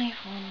my 5. 1,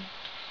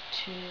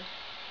 2,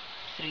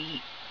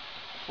 3,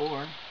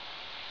 4.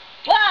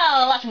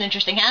 Well, that's an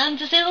interesting hand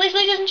to say the least,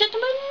 ladies and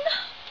gentlemen.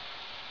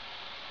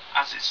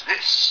 As is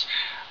this.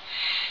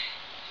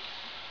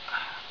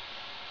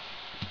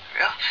 There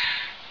we are.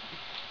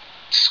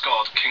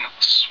 Discard King of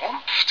the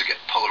Swamp to get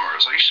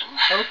polymerization.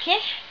 Okay.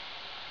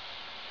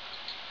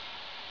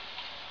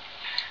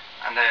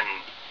 And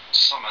then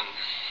summon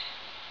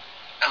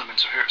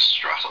Elemental Hero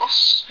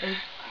Stratos and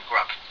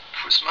grab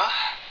Prisma.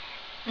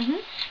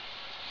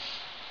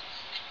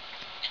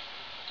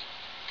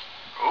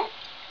 Oh.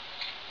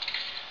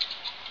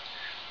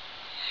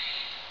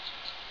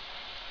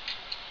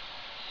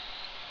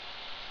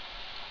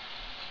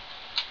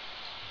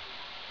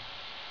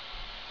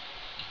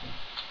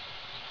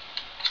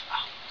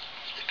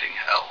 Flipping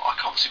hell, I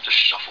can't seem to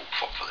shuffle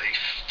properly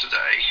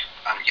today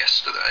and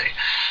yesterday.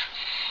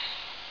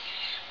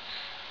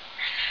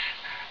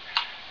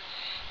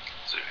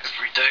 So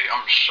every day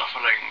I'm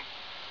shuffling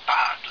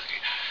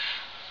badly.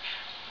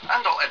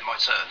 And I'll end my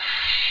turn.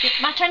 Okay,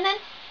 my turn then?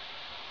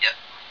 Yep.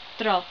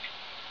 Draw.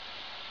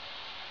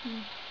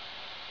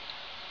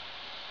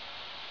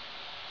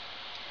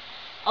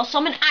 I'll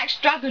summon Axe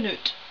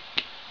Dragonoot.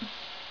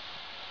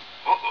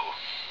 Uh-oh.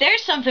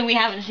 There's something we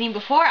haven't seen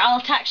before. I'll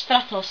attack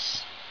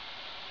Stratos.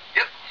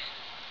 Yep.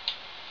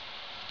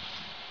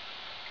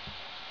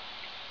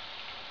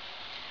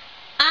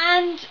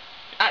 And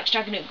Axe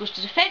Dragonoot goes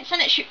to defense,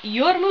 and it's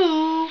your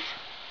move.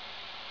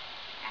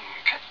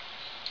 Okay.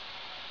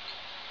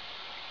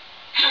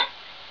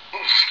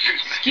 Oh,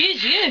 excuse me.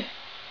 Excuse you.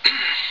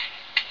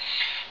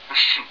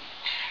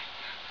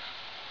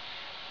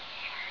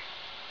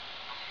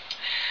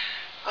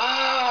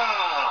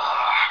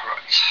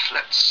 Right,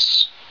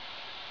 let's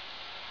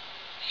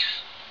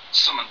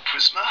summon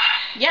Prisma.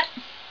 Yep.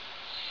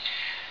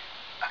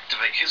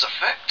 Activate his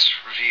effect,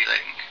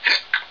 revealing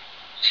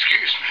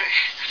excuse me.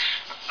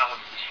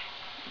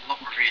 Not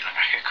revealing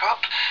a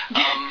hiccup.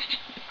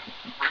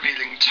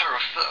 Revealing Terra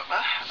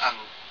Firma and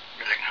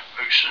revealing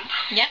Ocean.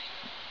 Yep.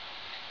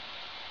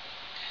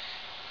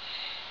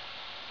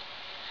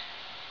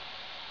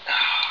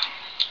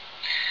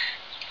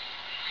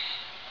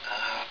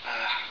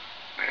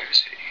 Where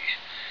is he?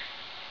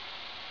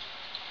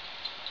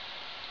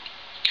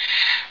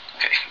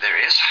 Okay, there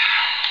he is.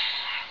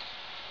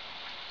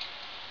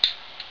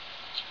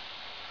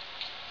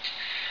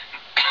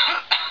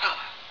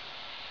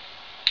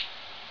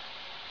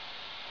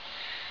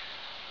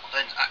 I'll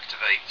then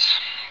activate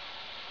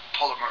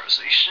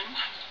polymerization,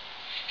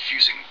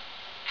 fusing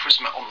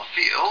Prisma on the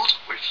field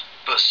with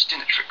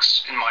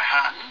Burstinatrix in my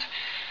hand.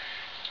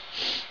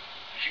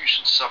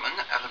 Fusion summon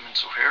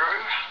Elemental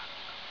Hero,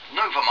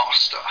 Nova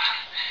Master.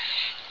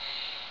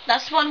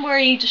 That's the one where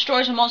he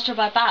destroys a monster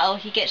by battle.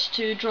 He gets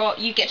to draw.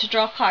 You get to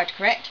draw a card,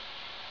 correct?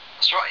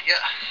 That's right,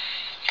 yeah.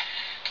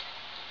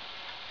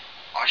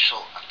 I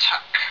shall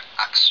attack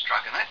Axe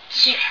Dragonet.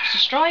 Okay, it's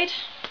destroyed.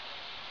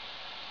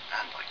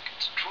 And I get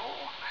to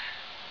draw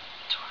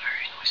into a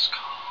very nice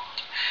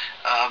card.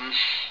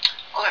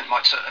 I'll end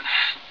my turn.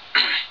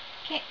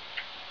 Okay,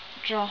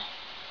 draw.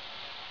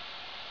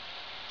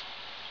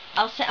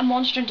 I'll set a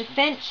monster in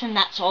defense, and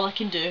that's all I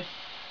can do.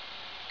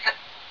 Okay.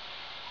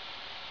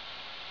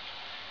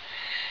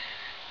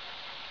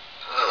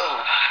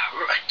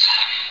 Right.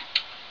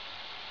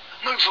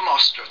 Nova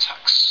Master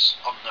attacks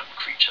unknown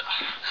creature.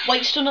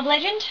 Whitestone of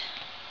Legend.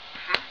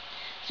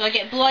 So I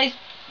get Blue Eyes.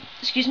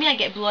 Excuse me, I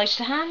get Blue Eyes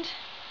to hand.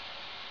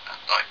 And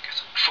I get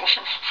a draw.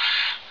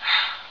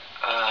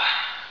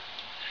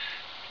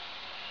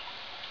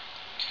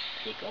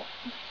 There you go.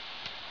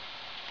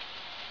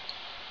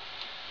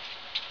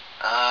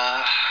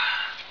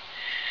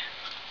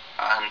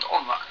 And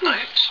on that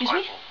note, Excuse I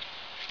me? will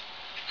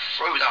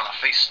throw down a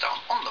face down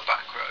on the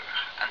back row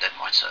and end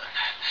my turn.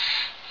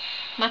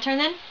 My turn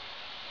then?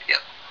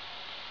 Yep.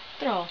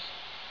 Draw.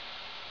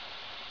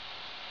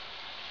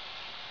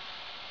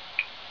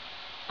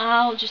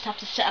 I'll just have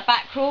to set a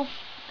back row,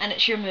 and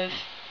it's your move.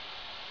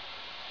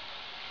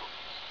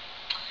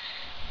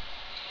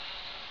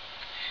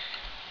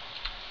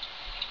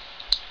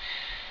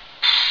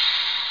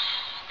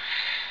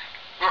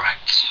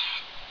 Right.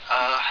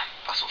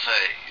 Battle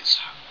phase.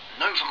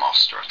 Nova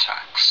Master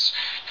attacks.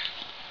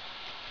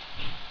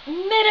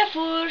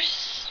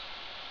 Metaphors.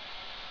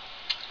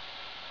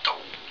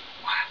 Oh.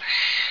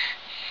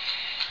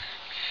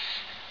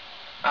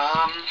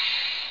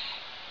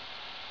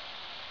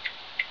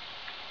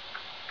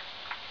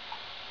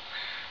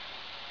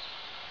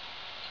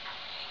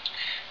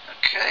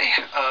 Okay,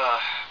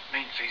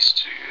 main phase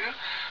 2.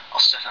 I'll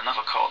set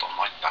another card on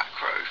my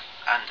back row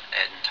and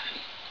end.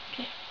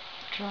 Okay,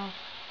 draw.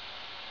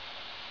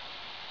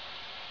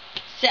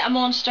 Set a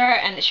monster,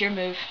 and it's your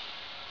move.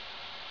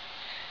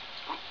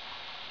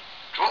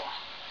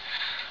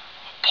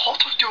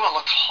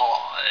 dual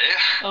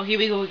tie. Oh, here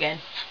we go again.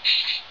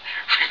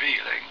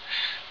 Revealing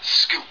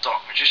skilled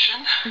dark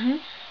magician,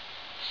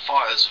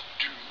 fires of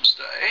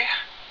doomsday,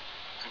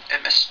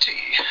 and MST.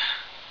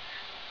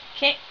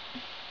 Okay.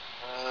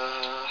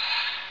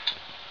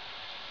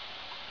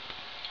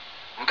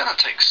 I'm gonna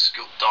take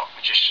skilled dark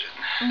magician.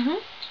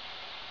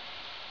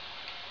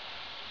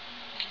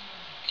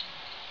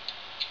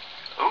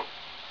 Oh.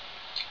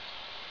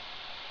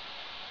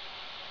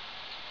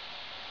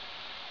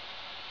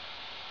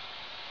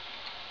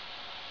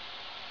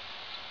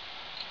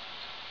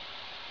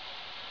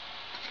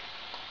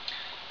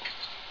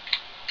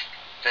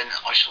 Then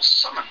I shall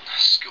summon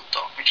skilled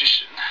dark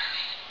magician.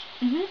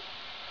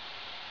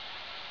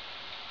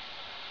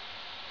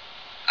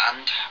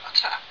 And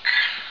attack.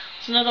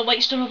 It's another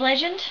White Storm of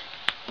Legend.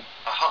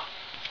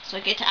 So I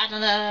get to add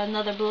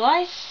another Blue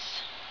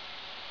Eyes.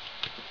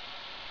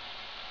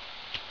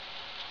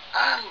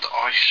 And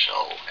I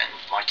shall end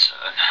my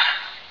turn.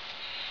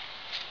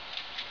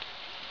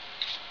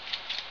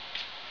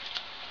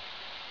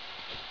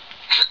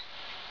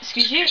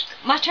 Excuse you?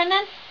 My turn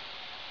then?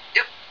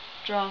 Yep.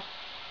 Draw.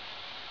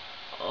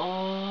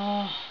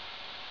 Oh.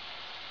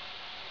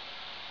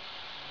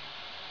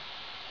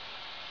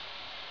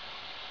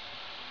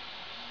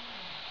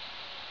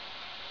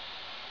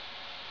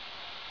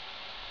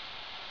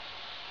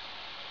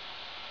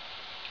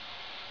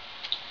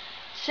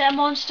 Set a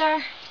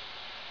monster.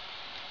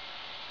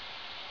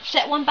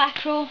 Set one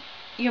back row.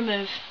 Your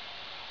move.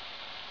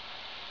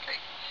 Okay.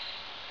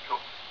 Cool.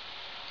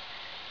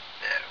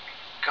 There we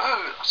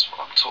go. That's what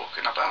I'm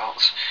talking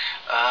about.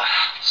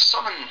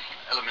 Summon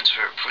Elemental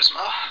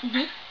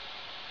Prisma.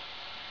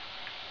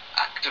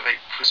 Activate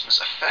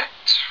Prisma's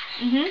effect.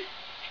 Milling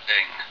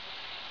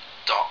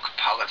Dark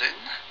Paladin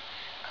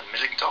and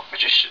Milling Dark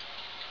Magician.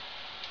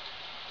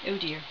 Oh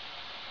dear.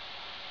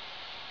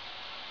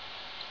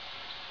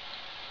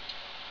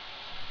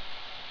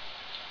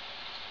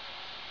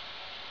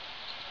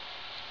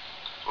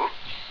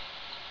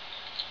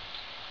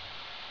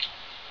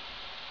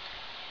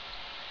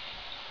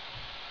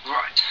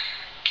 Right.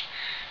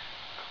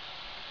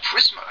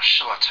 Prisma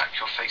shall attack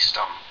your face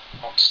down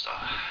monster.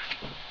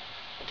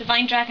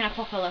 Divine Dragon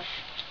Apocalypse.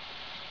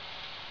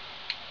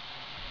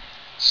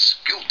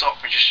 Skilled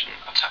Dark Magician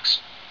attacks.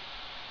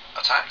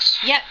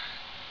 Yep.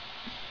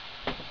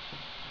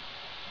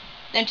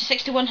 Down to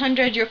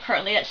 6100, you're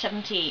currently at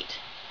 78.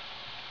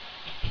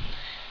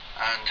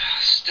 And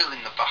still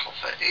in the battle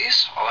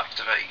phase, I'll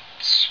activate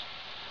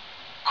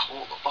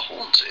Call of the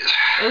Haunted.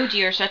 Oh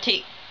dear, so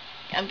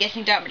I'm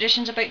guessing Dark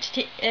Magician's about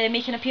to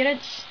make an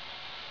appearance?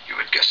 You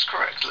would guess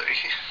correctly.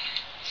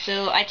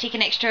 So I take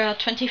an extra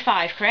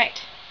 25,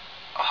 correct?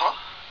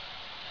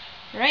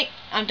 Right,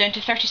 I'm down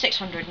to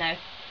 3600 now.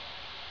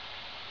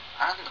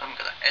 And I'm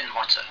gonna end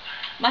my turn.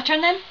 My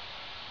turn then?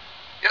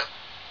 Yep.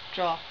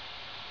 Draw.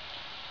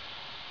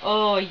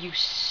 Oh, you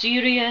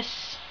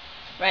serious?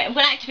 Right, I'm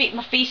going to activate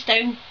my face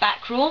down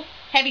back row.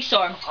 Heavy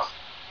Storm.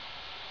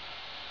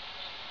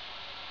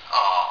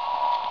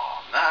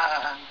 Oh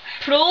man.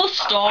 Pro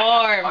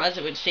Storm, as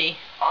it would say.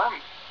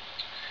 I'm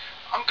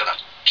gonna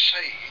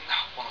chain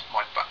one of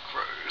my back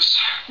rows.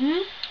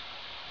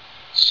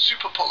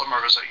 Super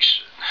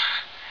polymerization.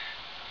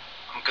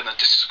 I'm gonna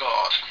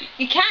discard.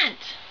 You can't.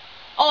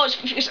 Oh,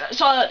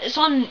 it's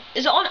on.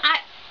 Is it on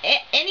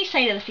any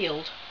side of the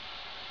field?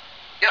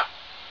 Yeah.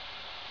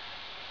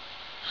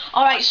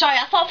 Alright, sorry,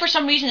 I thought for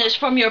some reason it was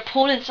from your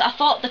opponent's. I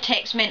thought the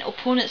text meant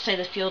opponent's side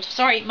of the field.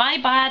 Sorry, my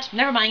bad.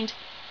 Never mind.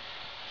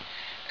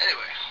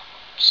 Anyway,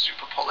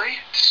 Super Poly,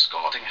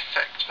 discarding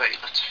effect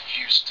Veiler to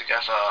fuse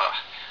together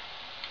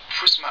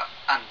Prisma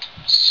and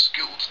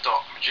Skilled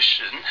Dark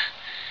Magician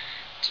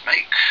to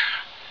make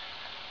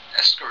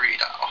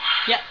Escaridao.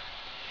 Yep.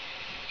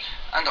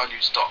 And I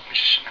use Dark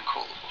Magician and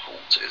Call of the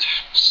Haunted.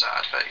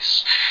 Sad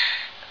face.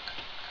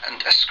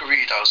 And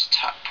Escaridao's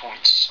attack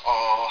points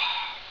are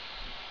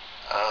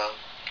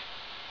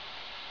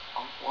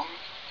 1,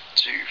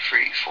 2,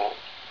 3, 4,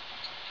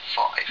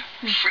 5.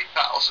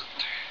 3,000.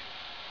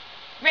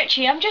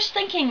 Richie, I'm just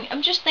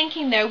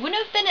thinking there,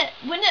 wouldn't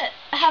it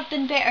have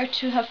been better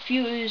to have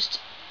fused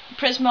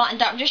Prisma and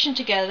Dark Magician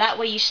together? That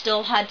way you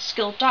still had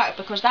Skilled Dark,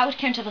 because that would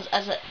count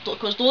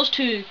because those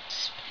two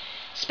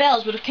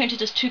spells would have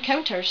counted as 2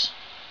 counters.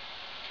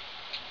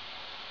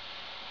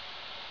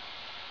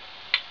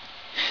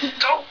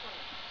 Don't.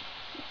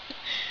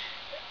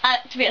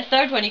 Activate a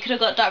third one, you could have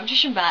got Dark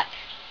Magician back.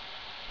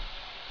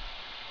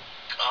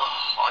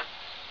 Oh, I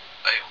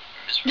failed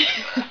miserably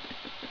there.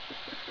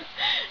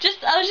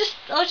 I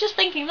was just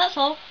thinking, that's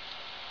all.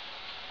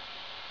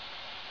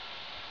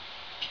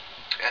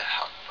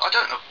 Yeah, I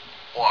don't know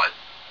why I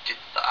did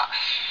that.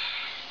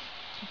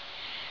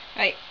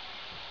 Right.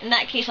 In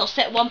that case, I'll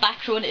set one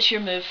back row and it's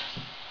your move.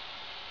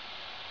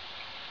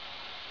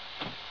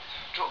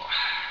 Draw.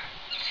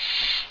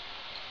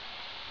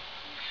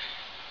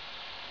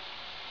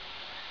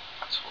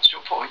 What's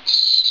your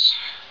points?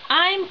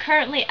 I'm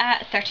currently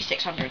at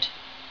 3600.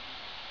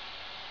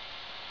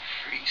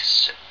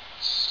 36.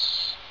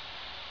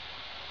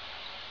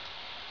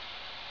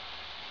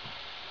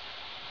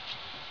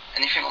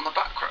 Anything on the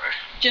back row?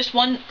 Just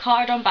one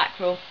card on back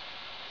row.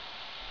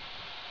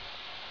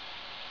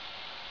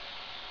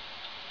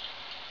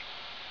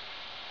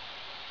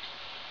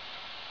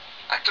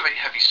 Activate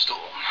Heavy Storm.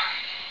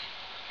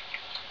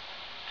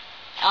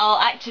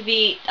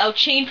 I'll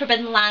chain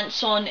Forbidden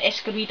Lance on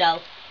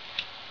Esquirrel.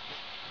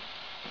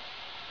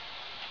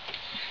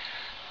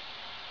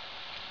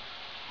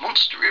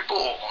 Monster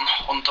Reborn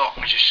on Dark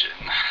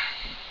Magician.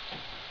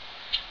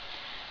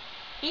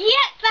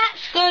 Yep,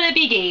 that's gonna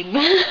be game.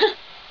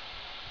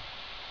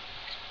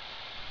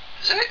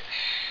 Is it?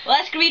 Well,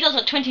 Esquirrel's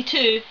at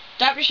 22,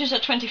 Dark Magician's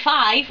at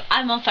 25,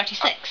 I'm on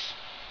 36.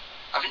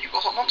 Haven't you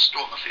got a monster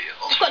on the field?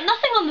 I've got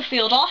nothing on the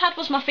field, all I had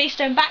was my face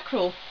down back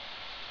row.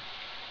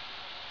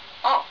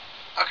 Oh,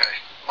 okay.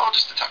 I'll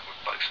just attack with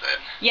both then.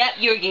 Yep,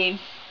 your game.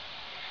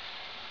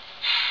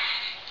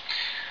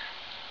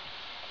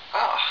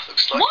 Ah,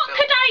 looks like... What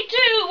could I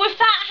do with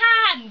that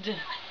hand?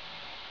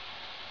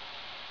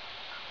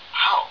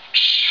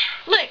 Ouch.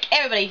 Look,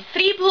 everybody,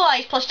 3 blue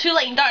eyes plus 2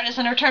 light and darkness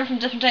and a return from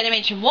different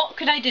dimension. What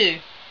could I do?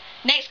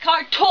 Next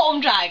card,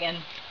 Totem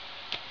Dragon.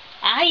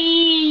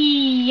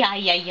 Aye.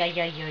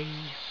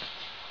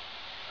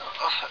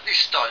 At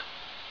least I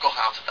got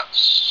out of that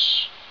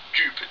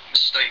stupid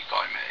mistake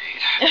I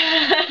made.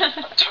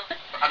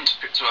 And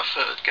took it to a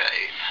third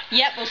game.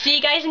 Yep, we'll see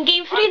you guys in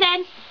game 3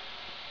 then.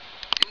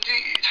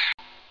 Indeed.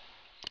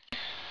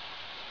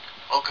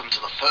 Welcome to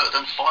the third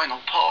and final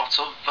part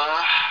of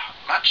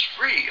match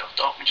 3 of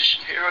Dark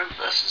Magician Hero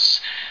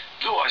versus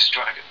Blue Eyes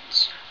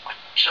Dragons. I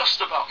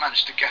just about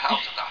managed to get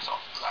out of that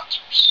after that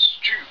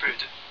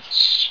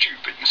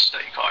stupid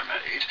mistake I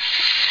made.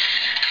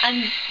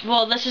 And,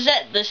 well, this is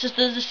it. This is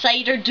the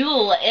decider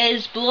duel.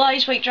 Is Blue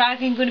Eyes White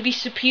Dragon going to be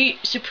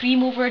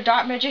supreme over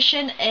Dark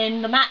Magician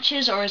in the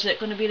matches, or is it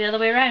going to be the other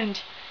way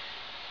around?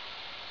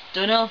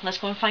 Don't know. Let's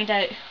go and find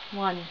out.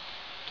 1,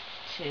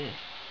 2,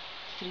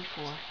 3,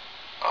 4.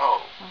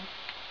 Oh,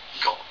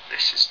 God,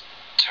 this is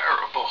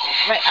terrible.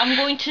 Right, I'm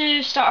going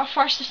to start off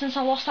first since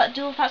I lost that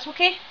duel, if that's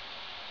okay?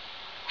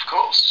 Of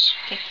course.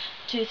 Okay,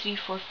 2, 3,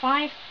 4,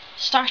 5.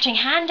 Starting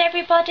hand,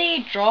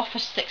 everybody. Draw for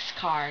 6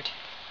 card.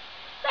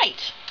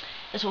 Right,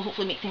 this will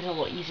hopefully make things a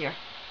lot easier.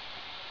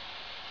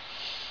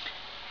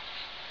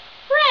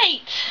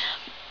 Right,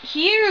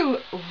 here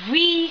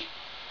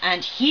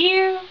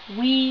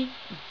we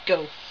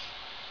go.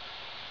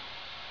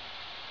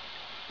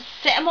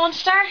 Set a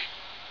monster.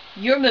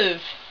 Your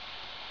move.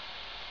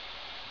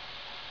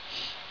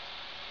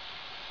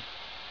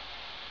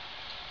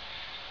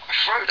 I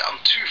throw down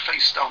 2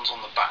 face downs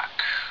on the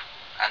back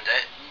and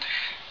end.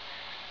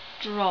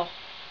 Draw.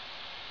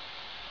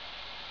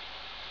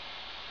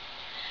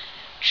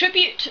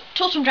 Tribute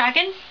Totem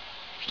Dragon.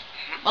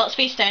 Well, it's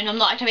face down. I'm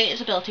not activating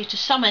its ability to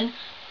summon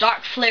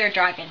Dark Flare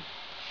Dragon.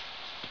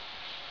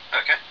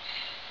 Okay.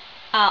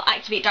 I'll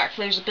activate Dark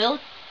Flare's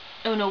ability.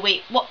 Oh no,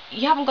 wait. What?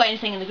 You haven't got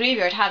anything in the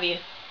graveyard, have you?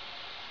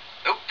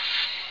 Nope.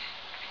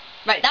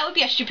 Right, that would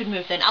be a stupid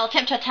move then. I'll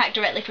attempt to attack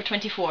directly for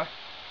 24.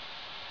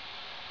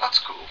 That's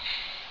cool.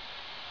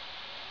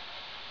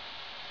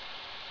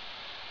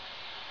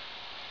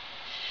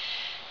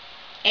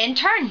 End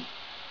turn.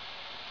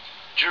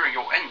 During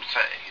your end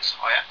phase,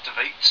 I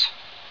activate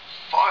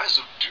Fires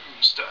of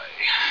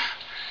Doomsday.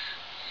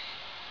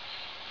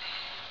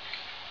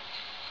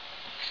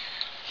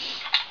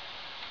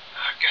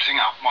 Getting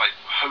out my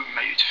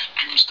homemade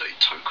Doomsday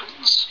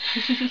tokens.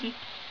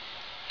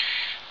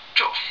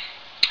 Sure.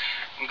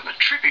 I'm going to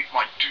tribute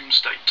my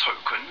Doomsday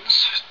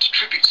tokens to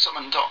tribute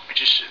summon Dark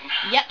Magician.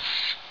 Yep.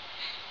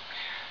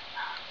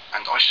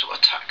 And I shall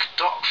attack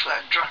Dark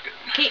Flare Dragon.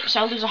 Okay,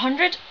 so I'll lose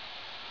 100.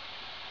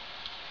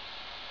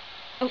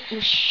 Oh,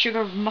 there's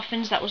sugar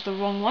muffins, that was the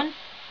wrong one.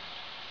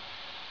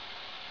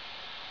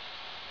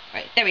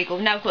 Right, there we go,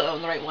 now I've got it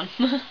on the right one.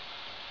 You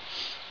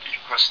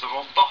pressed the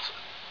wrong button.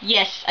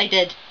 Yes, I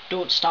did.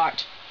 Don't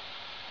start.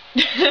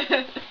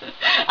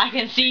 I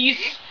can see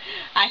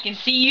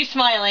you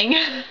smiling.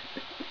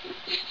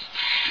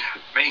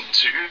 Main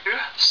 2,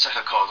 set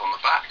a card on the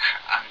back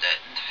and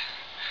end.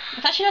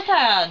 That's your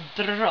turn.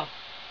 Draw.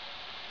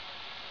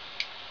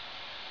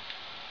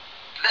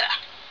 There.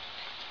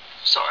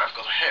 Sorry, I've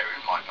got a hair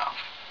in my mouth.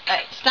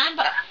 Right, stand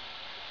by.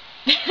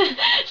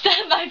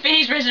 Stand by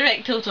phase,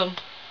 resurrect totem.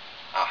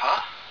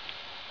 Uh-huh.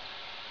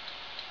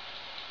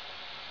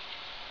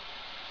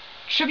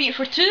 Tribute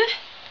for 2.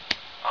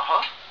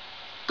 Uh-huh.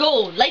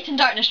 Go, light and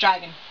darkness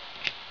dragon.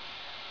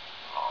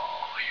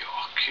 Oh,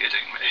 you're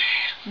kidding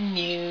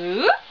me.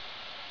 No.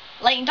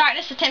 Light and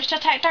darkness attempts to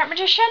attack Dark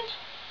Magician.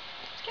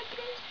 Skip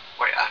through.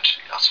 Wait,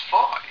 actually, that's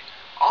fine.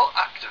 I'll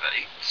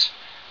activate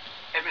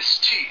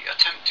MST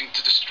attempting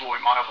to destroy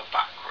my other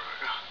back row.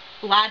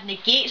 Lad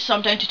negates, so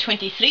I'm down to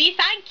 23.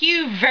 Thank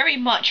you very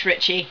much,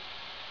 Richie.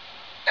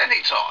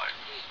 Anytime.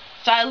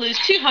 So I lose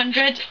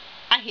 200.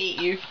 I hate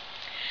you.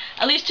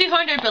 I lose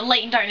 200, but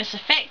light and darkness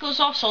effect goes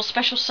off, so I'll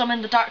special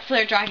summon the Dark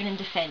Flare Dragon in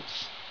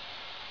defense.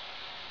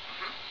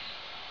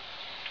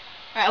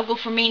 Right, I'll go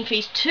for main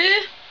phase 2.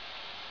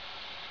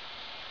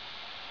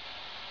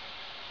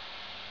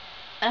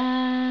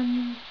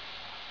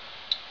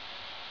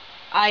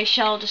 I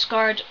shall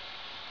discard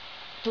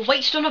the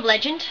White Stone of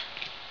Legend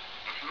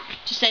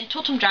to send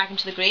Totem Dragon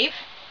to the grave.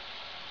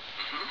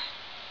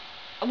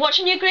 What's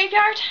in your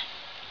graveyard?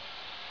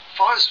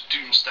 Fires of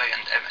Doomsday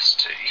and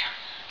MST.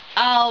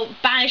 I'll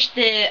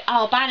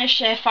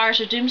banish Fires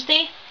of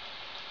Doomsday.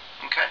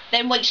 Okay.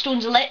 Then White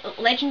Stone's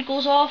Legend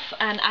goes off,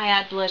 and I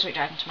add Blue Eyes White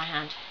Dragon to my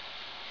hand.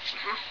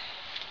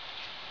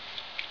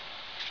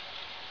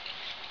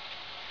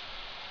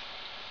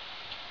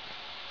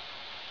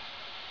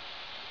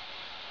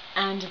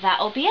 And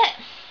that'll be it.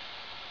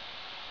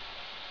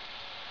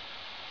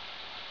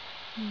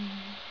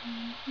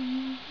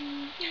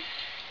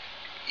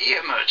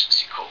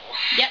 Emergency call.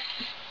 Yep.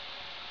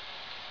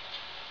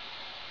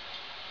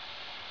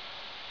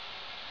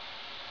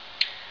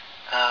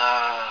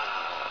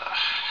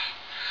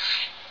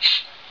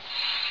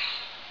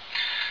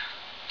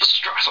 For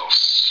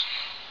Stratos.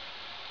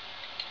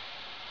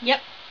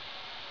 Yep.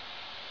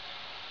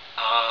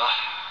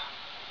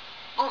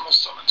 Normal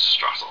summon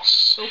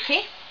Stratos.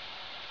 Okay.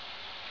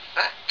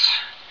 Effect.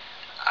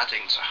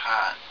 Adding to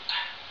hand.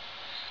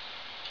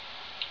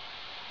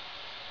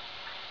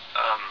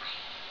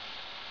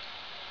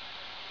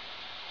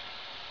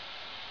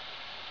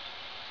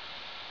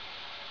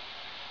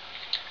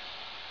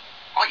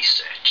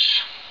 Ice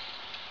Edge.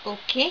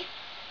 Okay.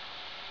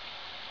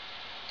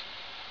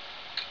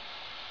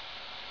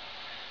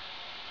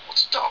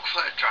 What's Dark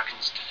Flare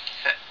Dragon's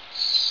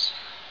defense?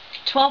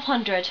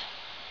 1200.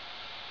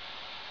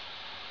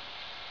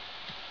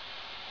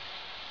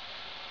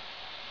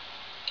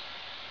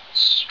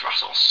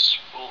 Stratos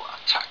will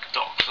attack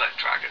Dark Flare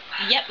Dragon.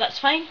 Yep, that's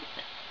fine.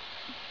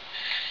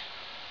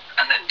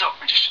 And then Dark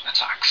Magician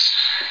attacks.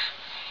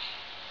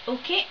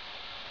 Okay.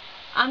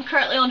 I'm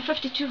currently on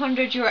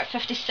 5200, you're at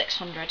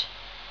 5600.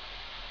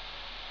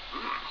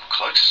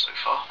 Close so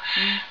far.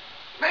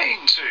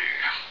 Main 2.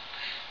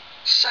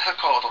 Set a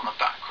card on the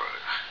back row.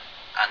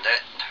 And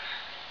end.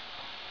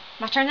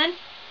 My turn then?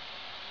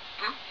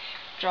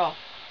 Draw.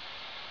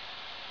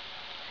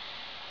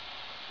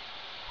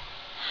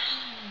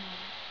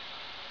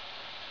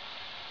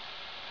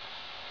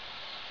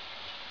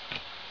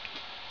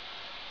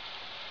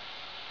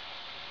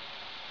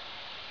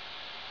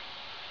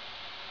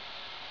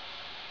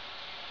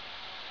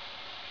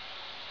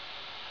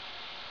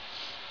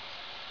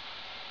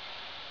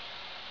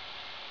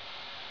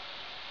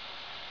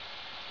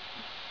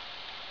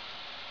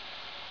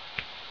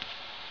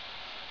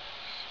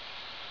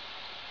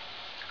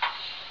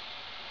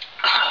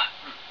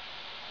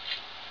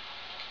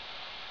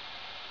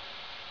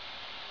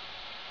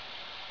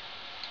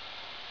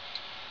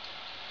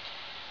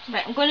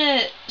 Right, I'm going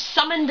to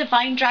summon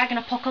Divine Dragon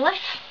Apocalypse.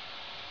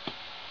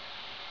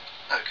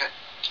 Okay.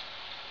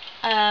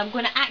 I'm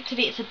going to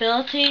activate its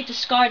ability,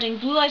 discarding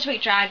Blue Eyes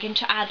White Dragon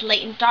to add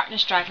Light and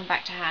Darkness Dragon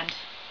back to hand.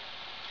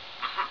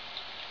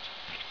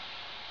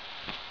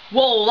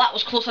 Whoa, that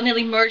was close. I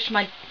nearly merged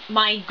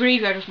my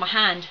graveyard with my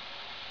hand.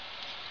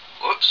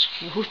 Whoops.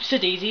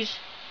 Whoopsie-daisies.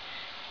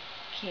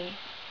 Okay.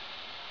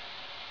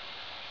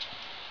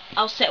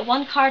 I'll set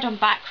one card on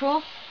back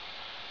row.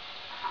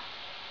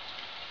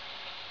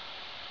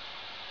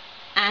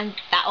 And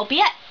that'll be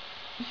it.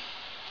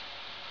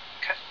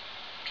 Okay.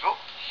 Draw.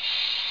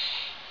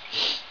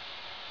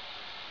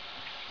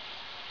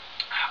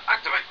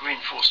 Activate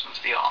reinforcement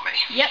of the army.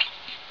 Yep.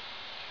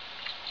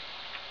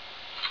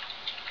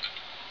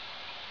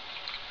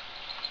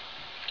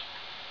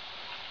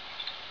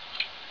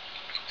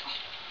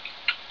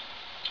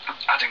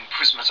 Adding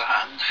Prisma to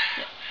hand.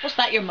 Yep. What's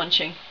that you're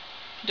munching?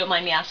 Don't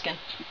mind me asking.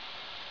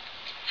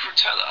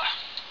 Frutella.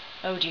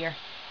 Oh dear.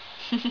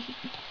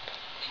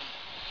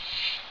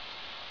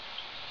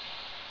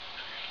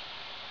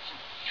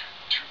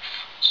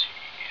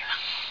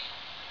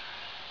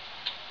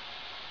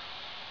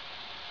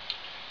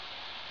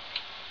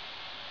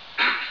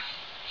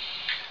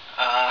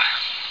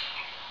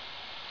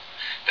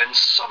 Then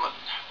summon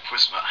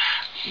Prisma.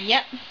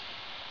 Yep.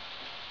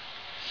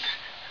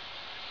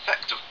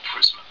 Effect of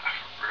Prisma.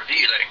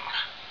 Revealing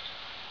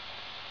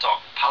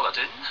Dark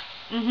Paladin.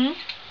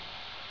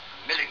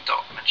 Milling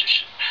Dark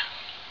Magician.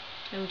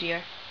 Oh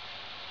dear.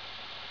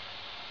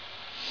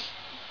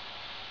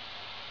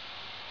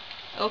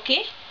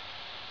 Okay.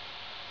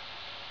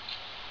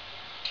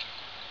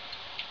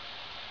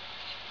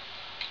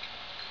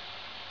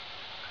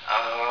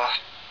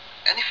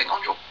 Anything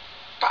on your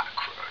back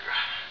row?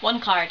 One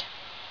card.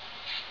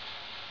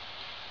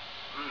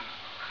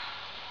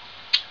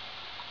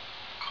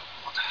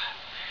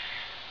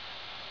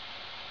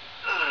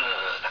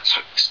 Let's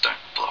hope this don't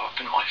blow up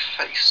in my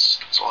face.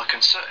 That's all I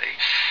can say.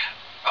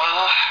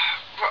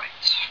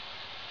 Right.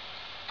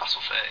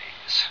 Battle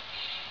phase.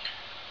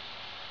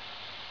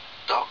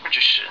 Dark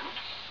Magician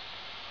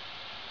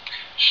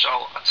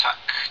shall attack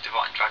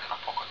Divine Dragon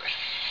Apocalypse.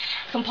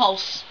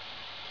 Compulse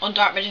on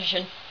Dark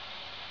Magician.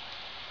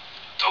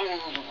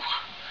 Oh!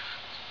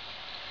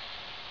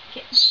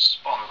 Okay.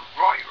 Spun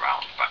right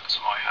round back to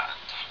my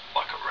hand,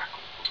 like a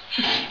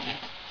record.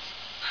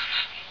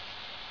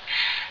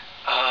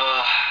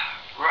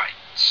 Right.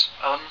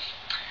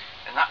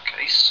 In that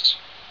case,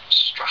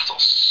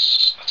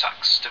 Stratos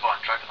attacks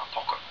Divine Dragon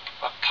Apocalypse.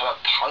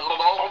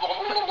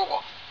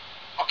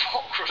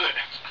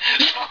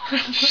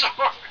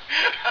 Sorry,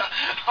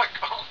 I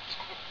can't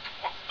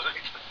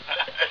believe it.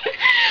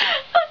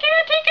 Okay,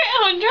 I take it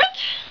 100.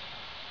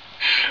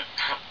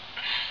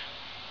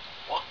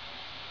 What?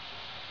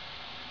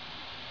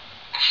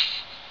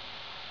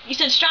 You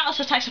said Stratos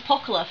attacks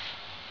Apocalypse.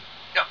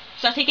 Yep.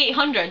 So I take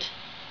 800.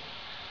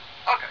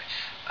 Okay.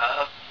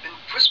 Then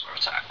Prisma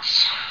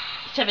attacks.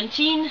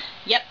 17.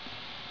 Yep.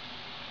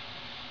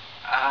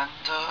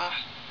 And,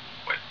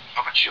 wait,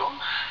 how much you on?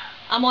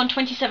 I'm on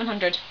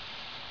 2700.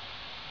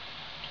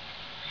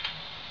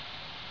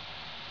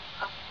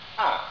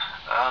 I'll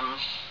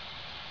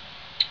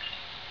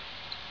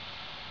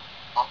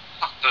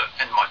have to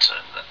end my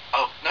turn then.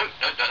 Oh, no.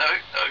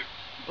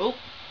 Oh.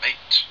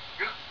 Mate.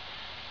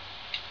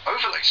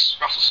 Overlay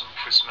Stratos and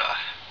Prisma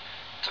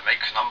to make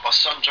number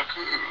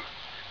Sanjaku.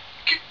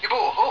 Give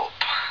all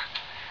hope.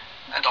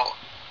 And I'll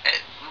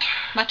end.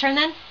 My turn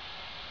then?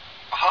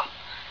 Uh-huh.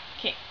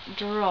 Okay,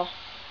 draw.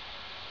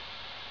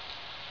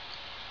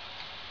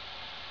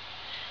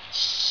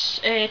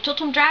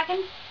 Totem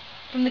Dragon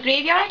from the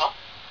graveyard. Uh-huh.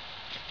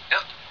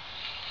 Yep.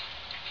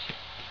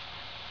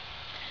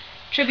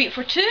 Tribute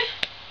for 2.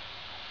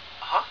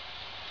 Uh-huh.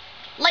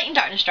 Light and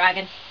Darkness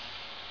Dragon.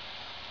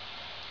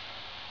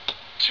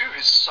 To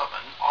his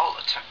summon, I'll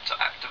attempt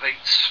to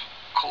activate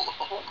Call of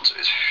the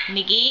Haunted.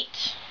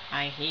 Negate.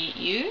 I hate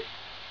you.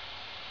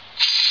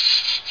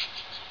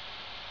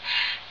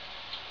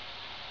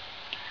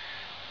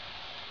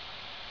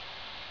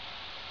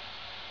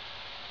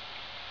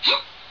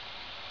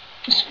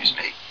 Excuse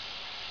me.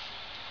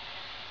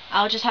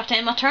 I'll just have to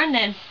end my turn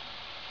then.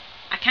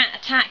 I can't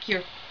attack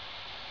your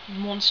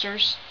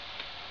monsters.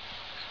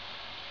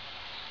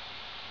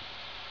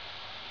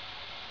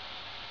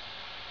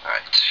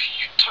 Alright,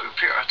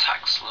 Utopia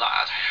attacks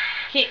Lad.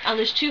 Okay, I'll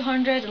lose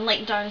 200 and Light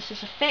and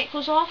Darkness's effect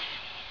goes off.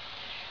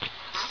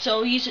 So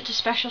I'll use it to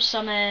special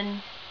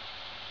summon.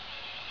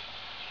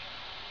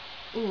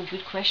 Ooh,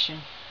 good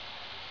question.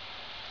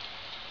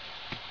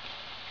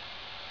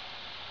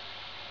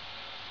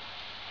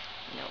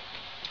 No.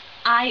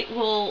 I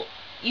will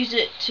use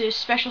it to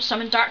special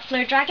summon Dark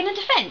Flare Dragon in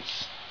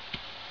defense.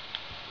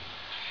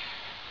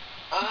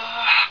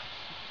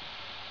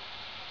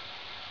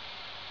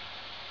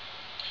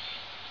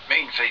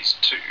 Main phase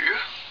 2.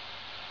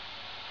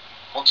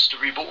 Monster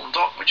Reborn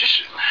Dark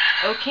Magician.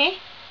 Okay.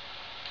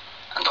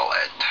 And I'll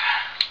end.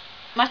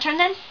 My turn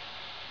then?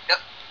 Yep.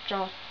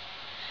 Draw.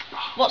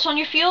 What's on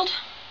your field?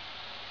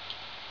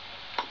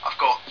 I've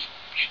got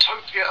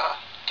Utopia,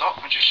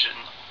 Dark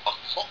Magician, a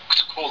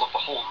locked Call of the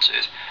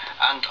Haunted,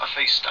 and a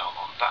face down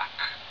on back.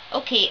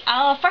 Okay,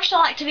 first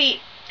I'll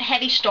activate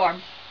Heavy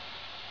Storm.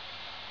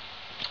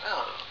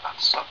 Oh,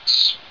 that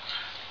sucks.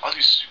 I'll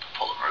use Super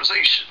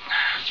Polymerization.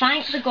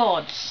 Thank the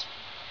gods.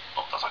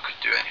 Not that I could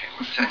do anything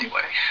with it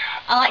anyway.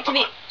 I'll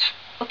activate.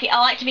 Okay,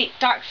 I'll activate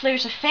Dark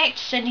Flare's effect,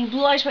 sending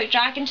Blue Eyes White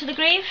Dragon to the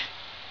grave.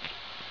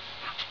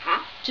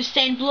 To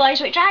send Blue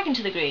Eyes White Dragon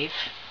to the grave.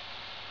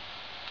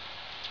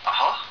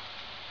 Uh-huh.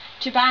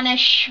 To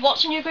banish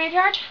what's in your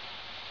graveyard?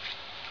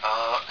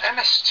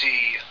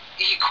 MST,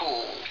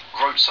 Equal,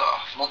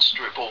 Rota,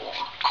 Monster Reborn,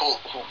 Call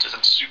of the Haunted,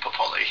 and Super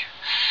Poly.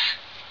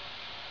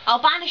 I'll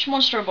banish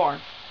Monster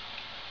Reborn.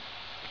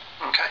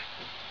 Okay.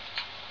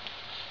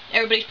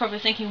 Everybody's probably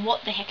thinking,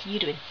 what the heck are you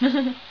doing?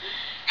 Well,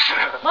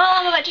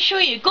 I'm about to show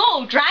you.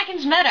 Go!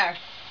 Dragon's Mirror!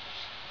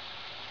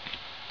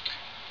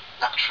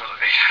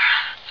 Naturally.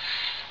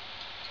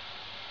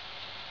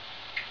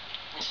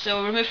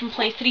 So remove from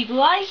play 3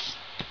 Blue Eyes.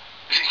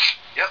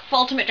 Yep. For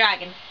Ultimate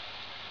Dragon.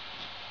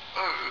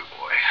 Oh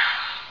boy.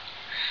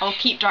 I'll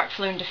keep Dark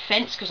Flare in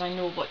defense because I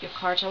know what your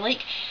cards are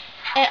like.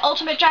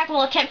 Ultimate Dragon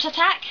will attempt to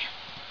attack.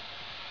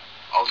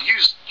 I'll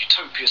use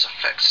Utopia's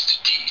effects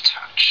to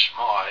detach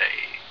my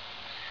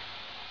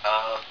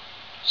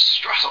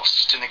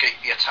Stratos to negate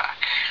the attack.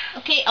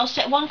 Okay, I'll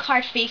set one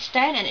card face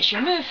down and it's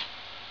your move.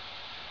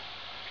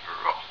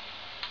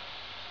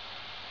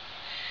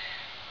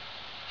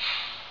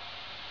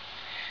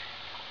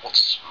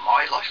 What's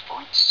my life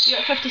points? You're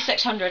at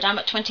 5,600, I'm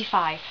at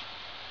 25.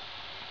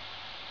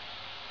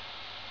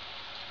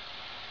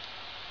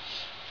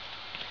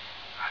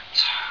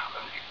 Right,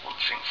 only one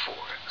thing for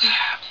it.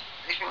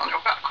 Anything on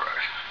your back row?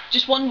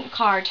 Just one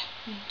card.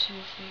 1, 2,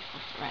 3,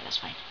 4, 5. Right, that's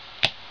fine.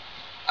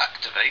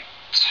 Activate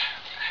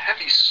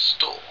Heavy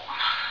Storm.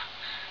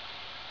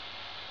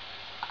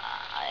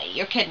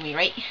 You're kidding me,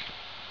 right?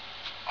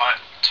 I'm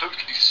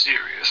totally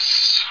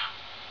serious.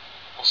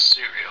 Or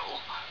serial.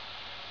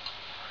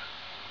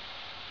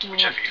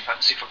 Whichever you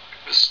fancy for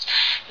breakfast.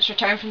 It's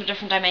returned from a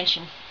different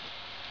dimension.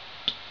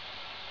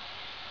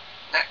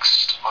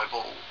 Next, I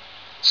will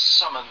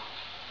summon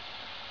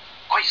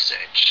Ice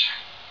Edge.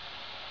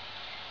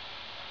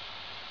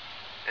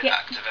 Then Yep.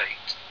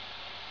 activate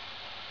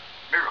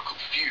Miracle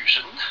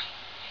Fusion,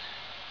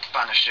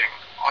 banishing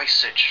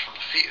Ice Edge from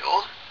the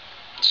field,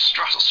 and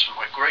Stratos from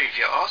my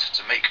graveyard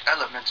to make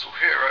Elemental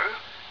Hero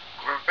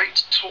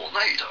Great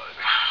Tornado.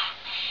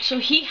 So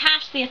he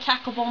has the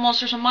attack of all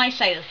monsters on my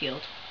side of the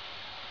field.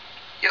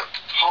 Yep,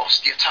 halves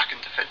the attack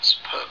and defense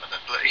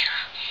permanently.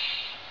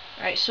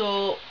 Right,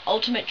 so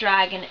Ultimate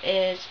Dragon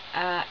is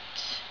at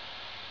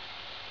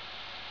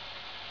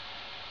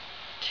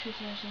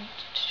 2,000.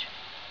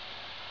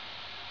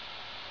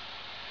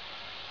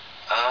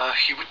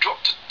 He would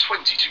drop to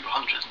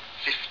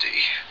 2,250.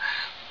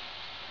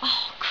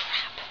 Oh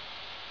crap.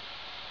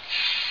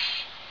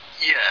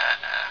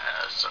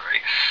 Yeah,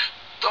 sorry.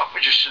 Dark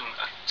Magician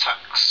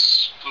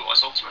attacks Blue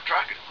Eyes Ultimate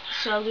Dragon.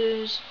 So I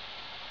lose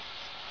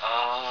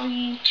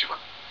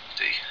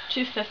 250.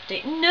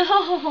 250.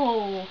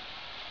 No!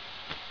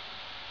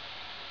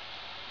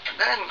 And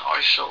then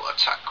I shall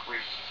attack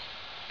with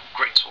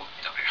Great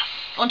Tornado.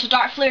 Onto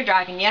Dark Flare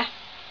Dragon, yeah?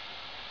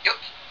 Yep.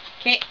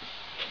 Okay.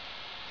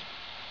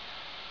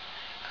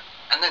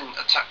 And then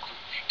attack with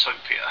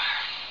Utopia.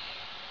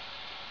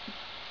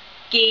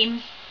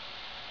 Game.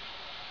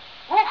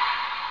 Woo!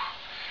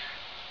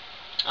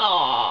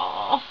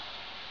 Aww.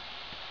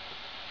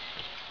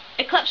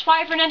 Eclipse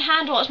Wyvern in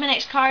hand. What is my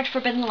next card?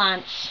 Forbidden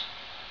Lance.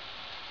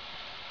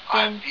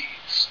 I have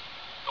these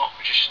Dark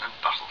Magician and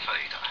Battle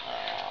Fader.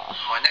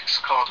 My next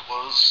card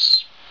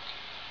was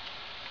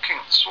King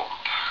of the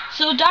Swamp.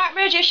 So Dark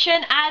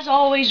Magician, as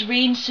always,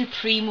 reigns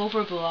supreme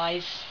over Blue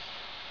Eyes.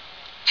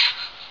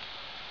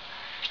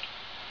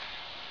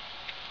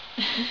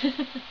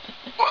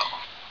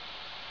 Well,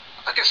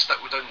 I guess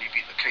that would only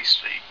be the case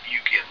for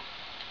Yugi and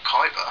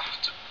Kaiba,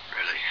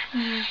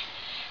 really.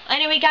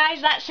 Anyway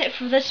guys, that's it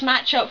for this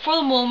matchup. For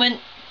the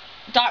moment,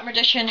 Dark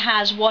Magician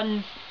has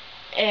won,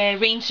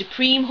 reign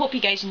supreme. Hope you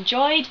guys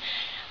enjoyed.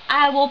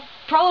 I will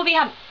probably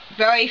have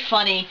very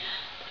funny.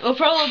 We'll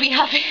probably be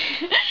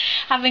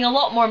having a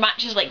lot more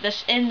matches like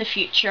this in the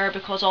future,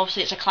 because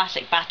obviously it's a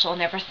classic battle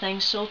and everything.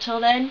 So till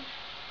then,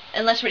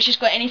 unless Richard's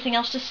got anything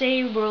else to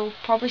say, we'll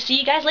probably see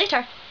you guys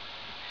later.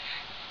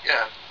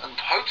 Yeah, and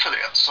hopefully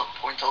at some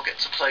point I'll get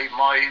to play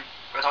my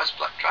Red Eyes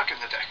Black Dragon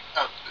deck.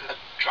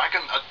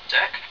 Dragon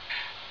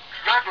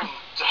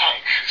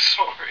deck,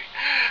 sorry,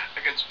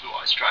 against Blue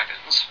Eyes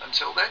Dragons.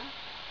 Until then,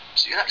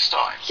 see you next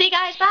time. See you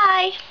guys,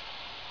 bye!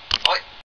 Bye.